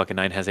about, Falcon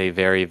 9 has a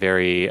very,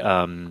 very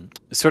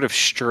sort of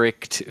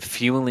strict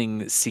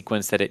fueling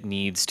sequence that it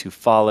needs to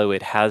follow.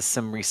 It has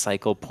some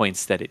recycle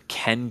points that it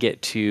can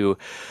get to,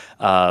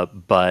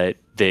 but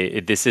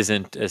this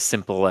isn't as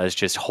simple as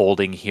just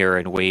holding here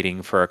and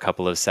waiting for a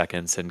couple of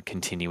seconds and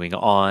continuing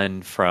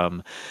on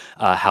from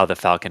how the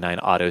Falcon 9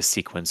 auto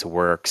sequence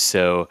works.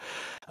 So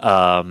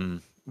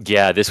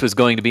yeah, this was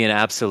going to be an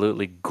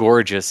absolutely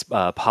gorgeous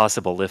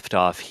possible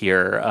liftoff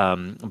here,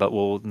 but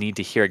we'll need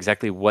to hear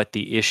exactly what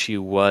the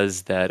issue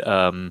was that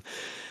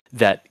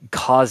that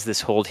caused this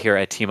hold here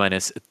at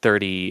T-minus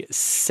 30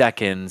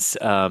 seconds,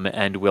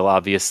 and we'll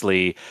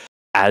obviously,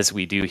 as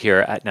we do here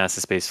at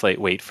NASA Spaceflight,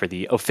 wait for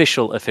the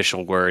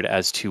official word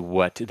as to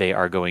what they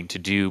are going to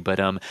do. But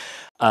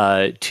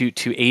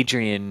to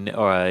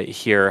Adrian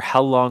here,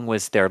 how long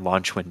was their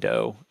launch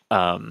window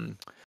the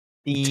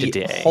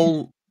today?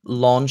 whole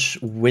launch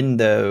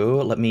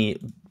window, let me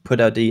put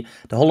out the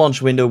whole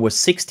launch window was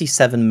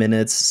 67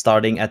 minutes,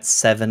 starting at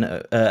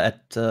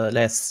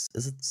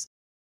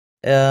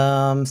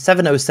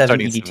 7:07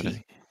 Starting at EDT.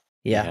 7.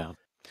 Yeah.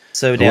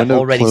 So The they window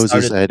already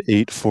closes started. at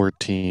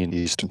 8:14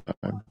 Eastern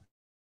Time.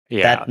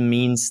 Yeah. That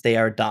means they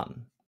are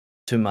done,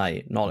 to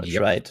my knowledge,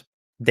 Yep. right?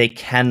 They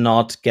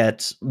cannot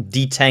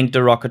detank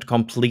the rocket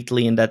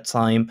completely in that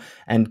time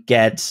and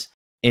get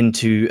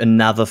into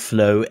another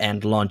flow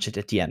and launch it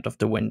at the end of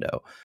the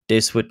window.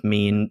 This would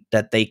mean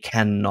that they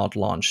cannot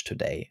launch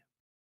today.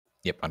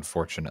 Yep,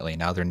 unfortunately.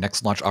 Now their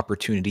next launch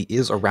opportunity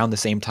is around the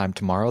same time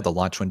tomorrow. The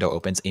launch window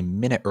opens a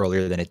minute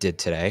earlier than it did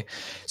today.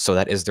 So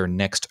that is their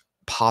next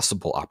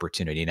possible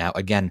opportunity. Now,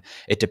 again,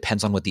 it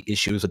depends on what the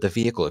issue is with the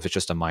vehicle. If it's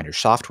just a minor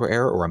software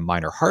error or a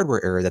minor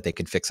hardware error that they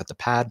can fix at the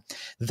pad,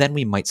 then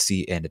we might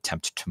see an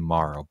attempt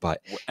tomorrow.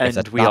 But if And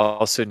that's we not,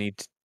 also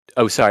need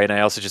oh, sorry, and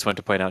I also just want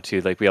to point out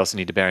too, like we also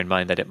need to bear in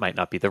mind that it might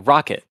not be the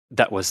rocket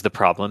that was the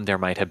problem. There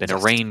might have been a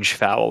Yes. range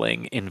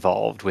fouling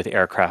involved with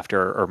aircraft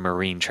or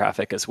marine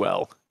traffic as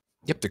well.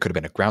 Yep, there could have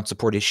been a ground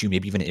support issue,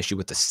 maybe even an issue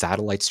with the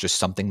satellites, just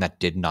something that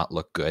did not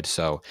look good.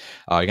 So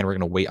again, we're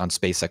going to wait on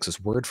SpaceX's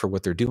word for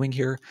what they're doing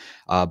here.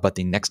 But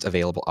the next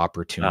available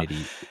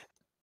opportunity.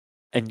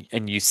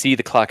 And you see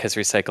the clock has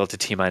recycled to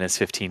T-minus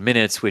 15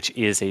 minutes, which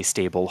is a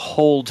stable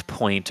hold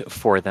point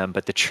for them.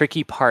 But the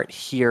tricky part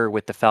here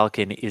with the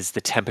Falcon is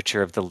the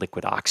temperature of the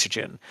liquid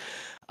oxygen.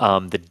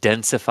 The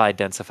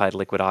densified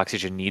liquid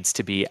oxygen needs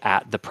to be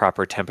at the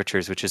proper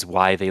temperatures, which is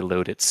why they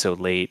load it so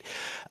late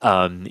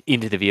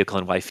into the vehicle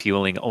and why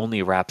fueling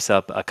only wraps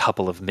up a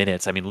couple of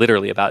minutes. I mean,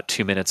 literally about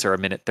 2 minutes or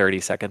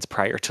 1:30 seconds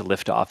prior to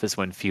liftoff is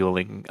when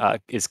fueling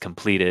is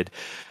completed.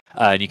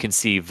 And you can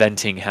see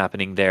venting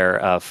happening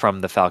there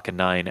from the Falcon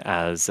 9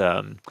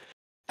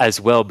 as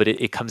well, but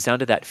it comes down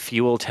to that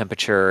fuel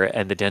temperature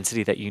and the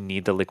density that you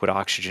need the liquid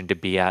oxygen to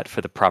be at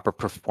for the proper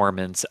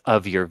performance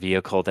of your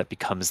vehicle that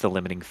becomes the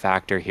limiting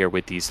factor here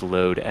with these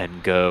load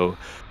and go.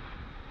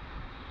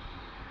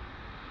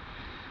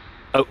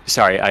 Oh,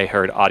 sorry, I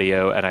heard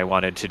audio and I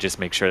wanted to just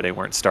make sure they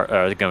weren't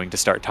going to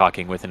start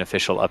talking with an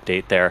official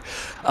update there.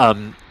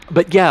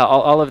 But yeah,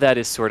 all of that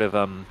is sort of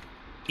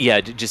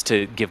just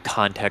to give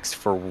context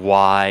for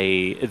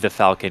why the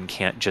Falcon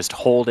can't just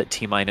hold at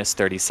T-minus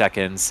 30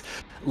 seconds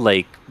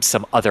like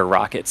some other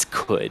rockets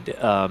could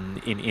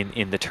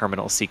in the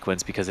terminal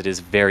sequence, because it is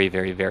very,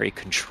 very, very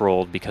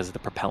controlled because of the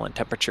propellant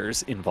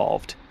temperatures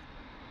involved.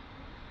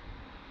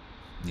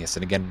 Yes,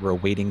 and again, we're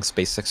awaiting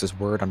SpaceX's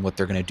word on what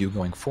they're going to do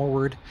going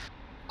forward.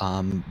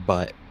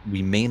 But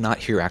we may not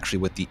hear actually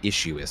what the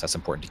issue is. That's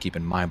important to keep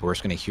in mind. But we're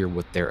just going to hear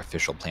what their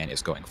official plan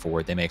is going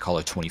forward. They may call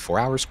it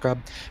 24-hour scrub,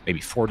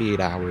 maybe 48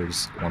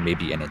 hours, or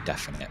maybe an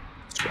indefinite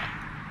scrub.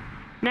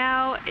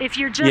 Now, if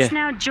you're just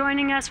now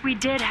joining us, we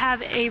did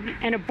have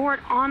an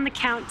abort on the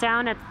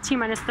countdown at the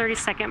T-minus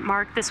 30-second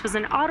mark. This was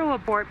an auto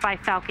abort by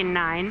Falcon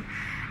 9.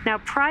 Now,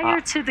 prior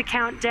to the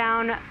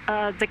countdown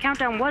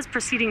was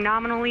proceeding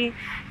nominally.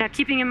 Now,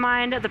 keeping in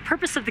mind the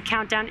purpose of the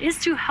countdown is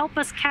to help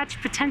us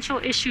catch potential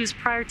issues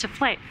prior to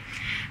flight.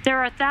 There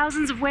are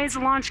thousands of ways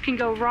a launch can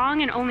go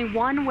wrong and only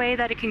one way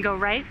that it can go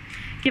right.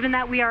 Given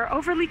that we are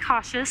overly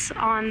cautious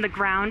on the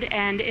ground,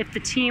 and if the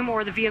team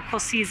or the vehicle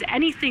sees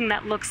anything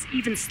that looks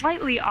even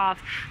slightly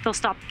off, they'll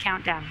stop the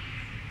countdown.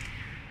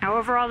 Now,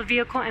 overall, the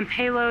vehicle and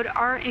payload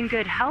are in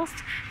good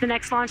health. The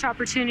next launch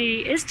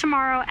opportunity is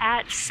tomorrow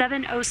at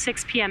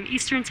 7:06 p.m.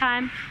 Eastern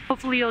Time.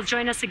 Hopefully, you'll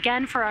join us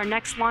again for our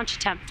next launch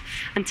attempt.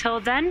 Until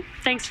then,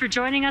 thanks for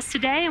joining us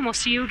today, and we'll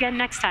see you again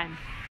next time.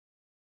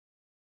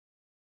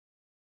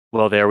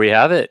 Well, there we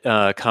have it.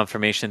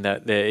 Confirmation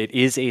that it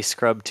is a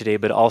scrub today,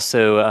 but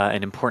also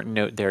an important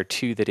note there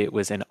too that it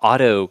was an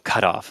auto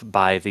cutoff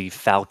by the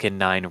Falcon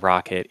 9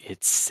 rocket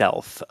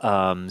itself.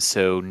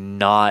 So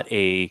not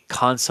a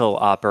console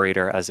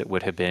operator as it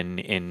would have been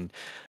in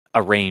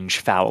a range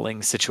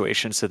fouling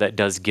situation. So that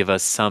does give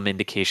us some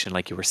indication,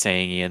 like you were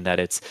saying, Ian, that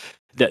it's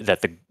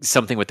that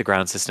something with the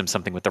ground system,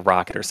 something with the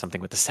rocket, or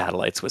something with the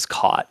satellites was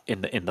caught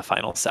in the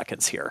final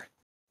seconds here.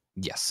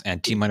 Yes,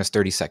 and T-minus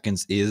 30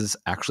 seconds is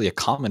actually a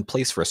common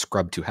place for a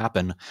scrub to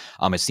happen.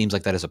 It seems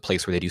like that is a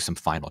place where they do some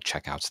final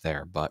checkouts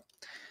there, but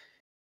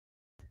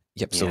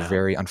yep, so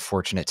very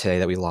unfortunate today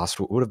that we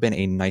lost what would have been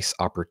a nice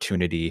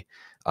opportunity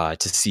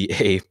to see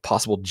a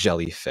possible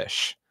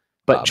jellyfish.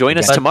 But join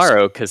us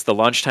tomorrow, because the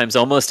launch time's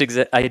almost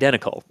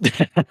identical.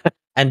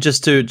 And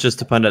just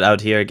to point it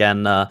out here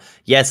again,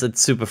 yes,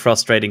 it's super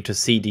frustrating to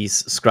see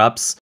these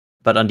scrubs,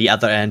 but on the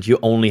other end, you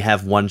only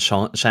have one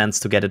chance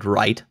to get it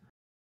right.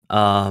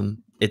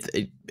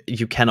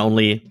 You can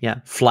only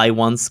fly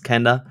once,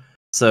 kinda.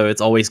 So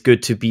it's always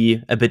good to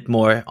be a bit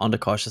more on the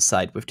cautious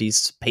side with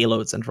these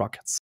payloads and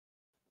rockets.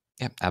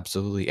 Yeah,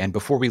 absolutely. And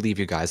before we leave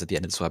you guys at the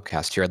end of this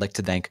webcast here, I'd like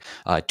to thank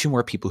two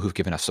more people who've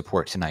given us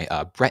support tonight.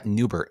 Brett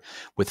Newbert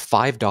with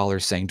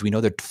 $5 saying, do we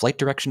know the flight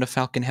direction of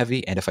Falcon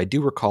Heavy? And if I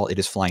do recall, it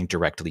is flying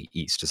directly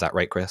east. Is that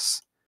right,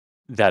 Chris?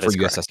 That is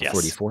correct, USS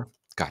 44? Yes.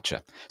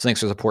 Gotcha. So thanks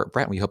for the support,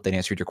 Brett. We hope that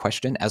answered your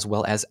question, as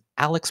well as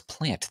Alex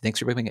Plant. Thanks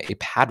for becoming a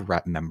Pad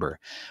Rep member.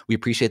 We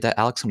appreciate that,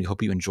 Alex, and we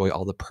hope you enjoy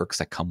all the perks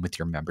that come with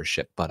your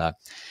membership. But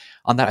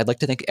On that, I'd like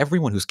to thank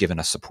everyone who's given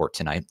us support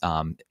tonight.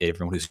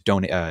 Everyone who's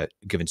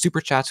given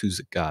super chats,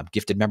 who's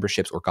gifted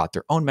memberships or got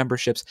their own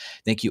memberships.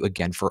 Thank you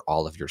again for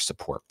all of your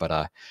support.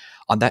 But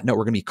on that note,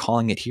 we're going to be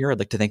calling it here. I'd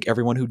like to thank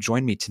everyone who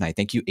joined me tonight.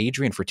 Thank you,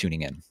 Adrian, for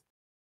tuning in.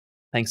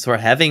 Thanks for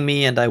having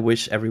me, and I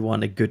wish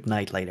everyone a good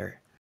night later.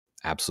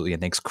 Absolutely.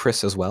 And thanks,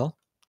 Chris, as well.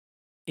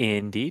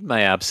 Indeed,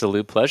 my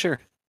absolute pleasure.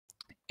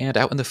 And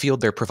out in the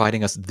field, they're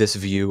providing us this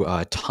view.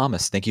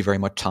 Thomas, thank you very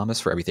much, Thomas,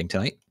 for everything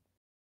tonight.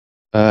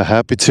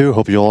 Happy to.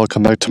 Hope you all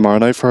come back tomorrow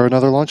night for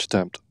another launch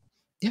attempt.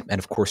 Yeah, and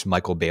of course,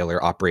 Michael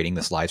Baylor operating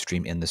this live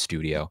stream in the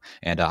studio.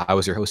 And I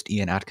was your host,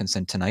 Ian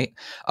Atkinson, tonight.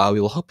 We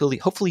will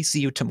hopefully see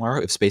you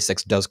tomorrow if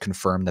SpaceX does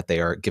confirm that they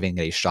are giving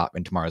it a shot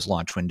in tomorrow's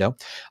launch window.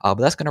 But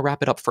that's going to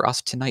wrap it up for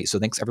us tonight. So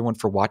thanks everyone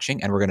for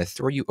watching, and we're going to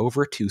throw you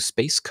over to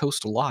Space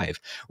Coast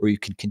Live, where you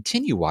can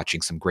continue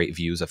watching some great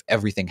views of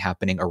everything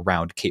happening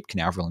around Cape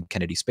Canaveral and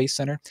Kennedy Space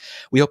Center.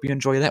 We hope you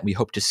enjoy that. We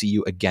hope to see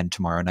you again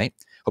tomorrow night.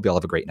 Hope you all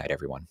have a great night,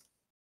 everyone.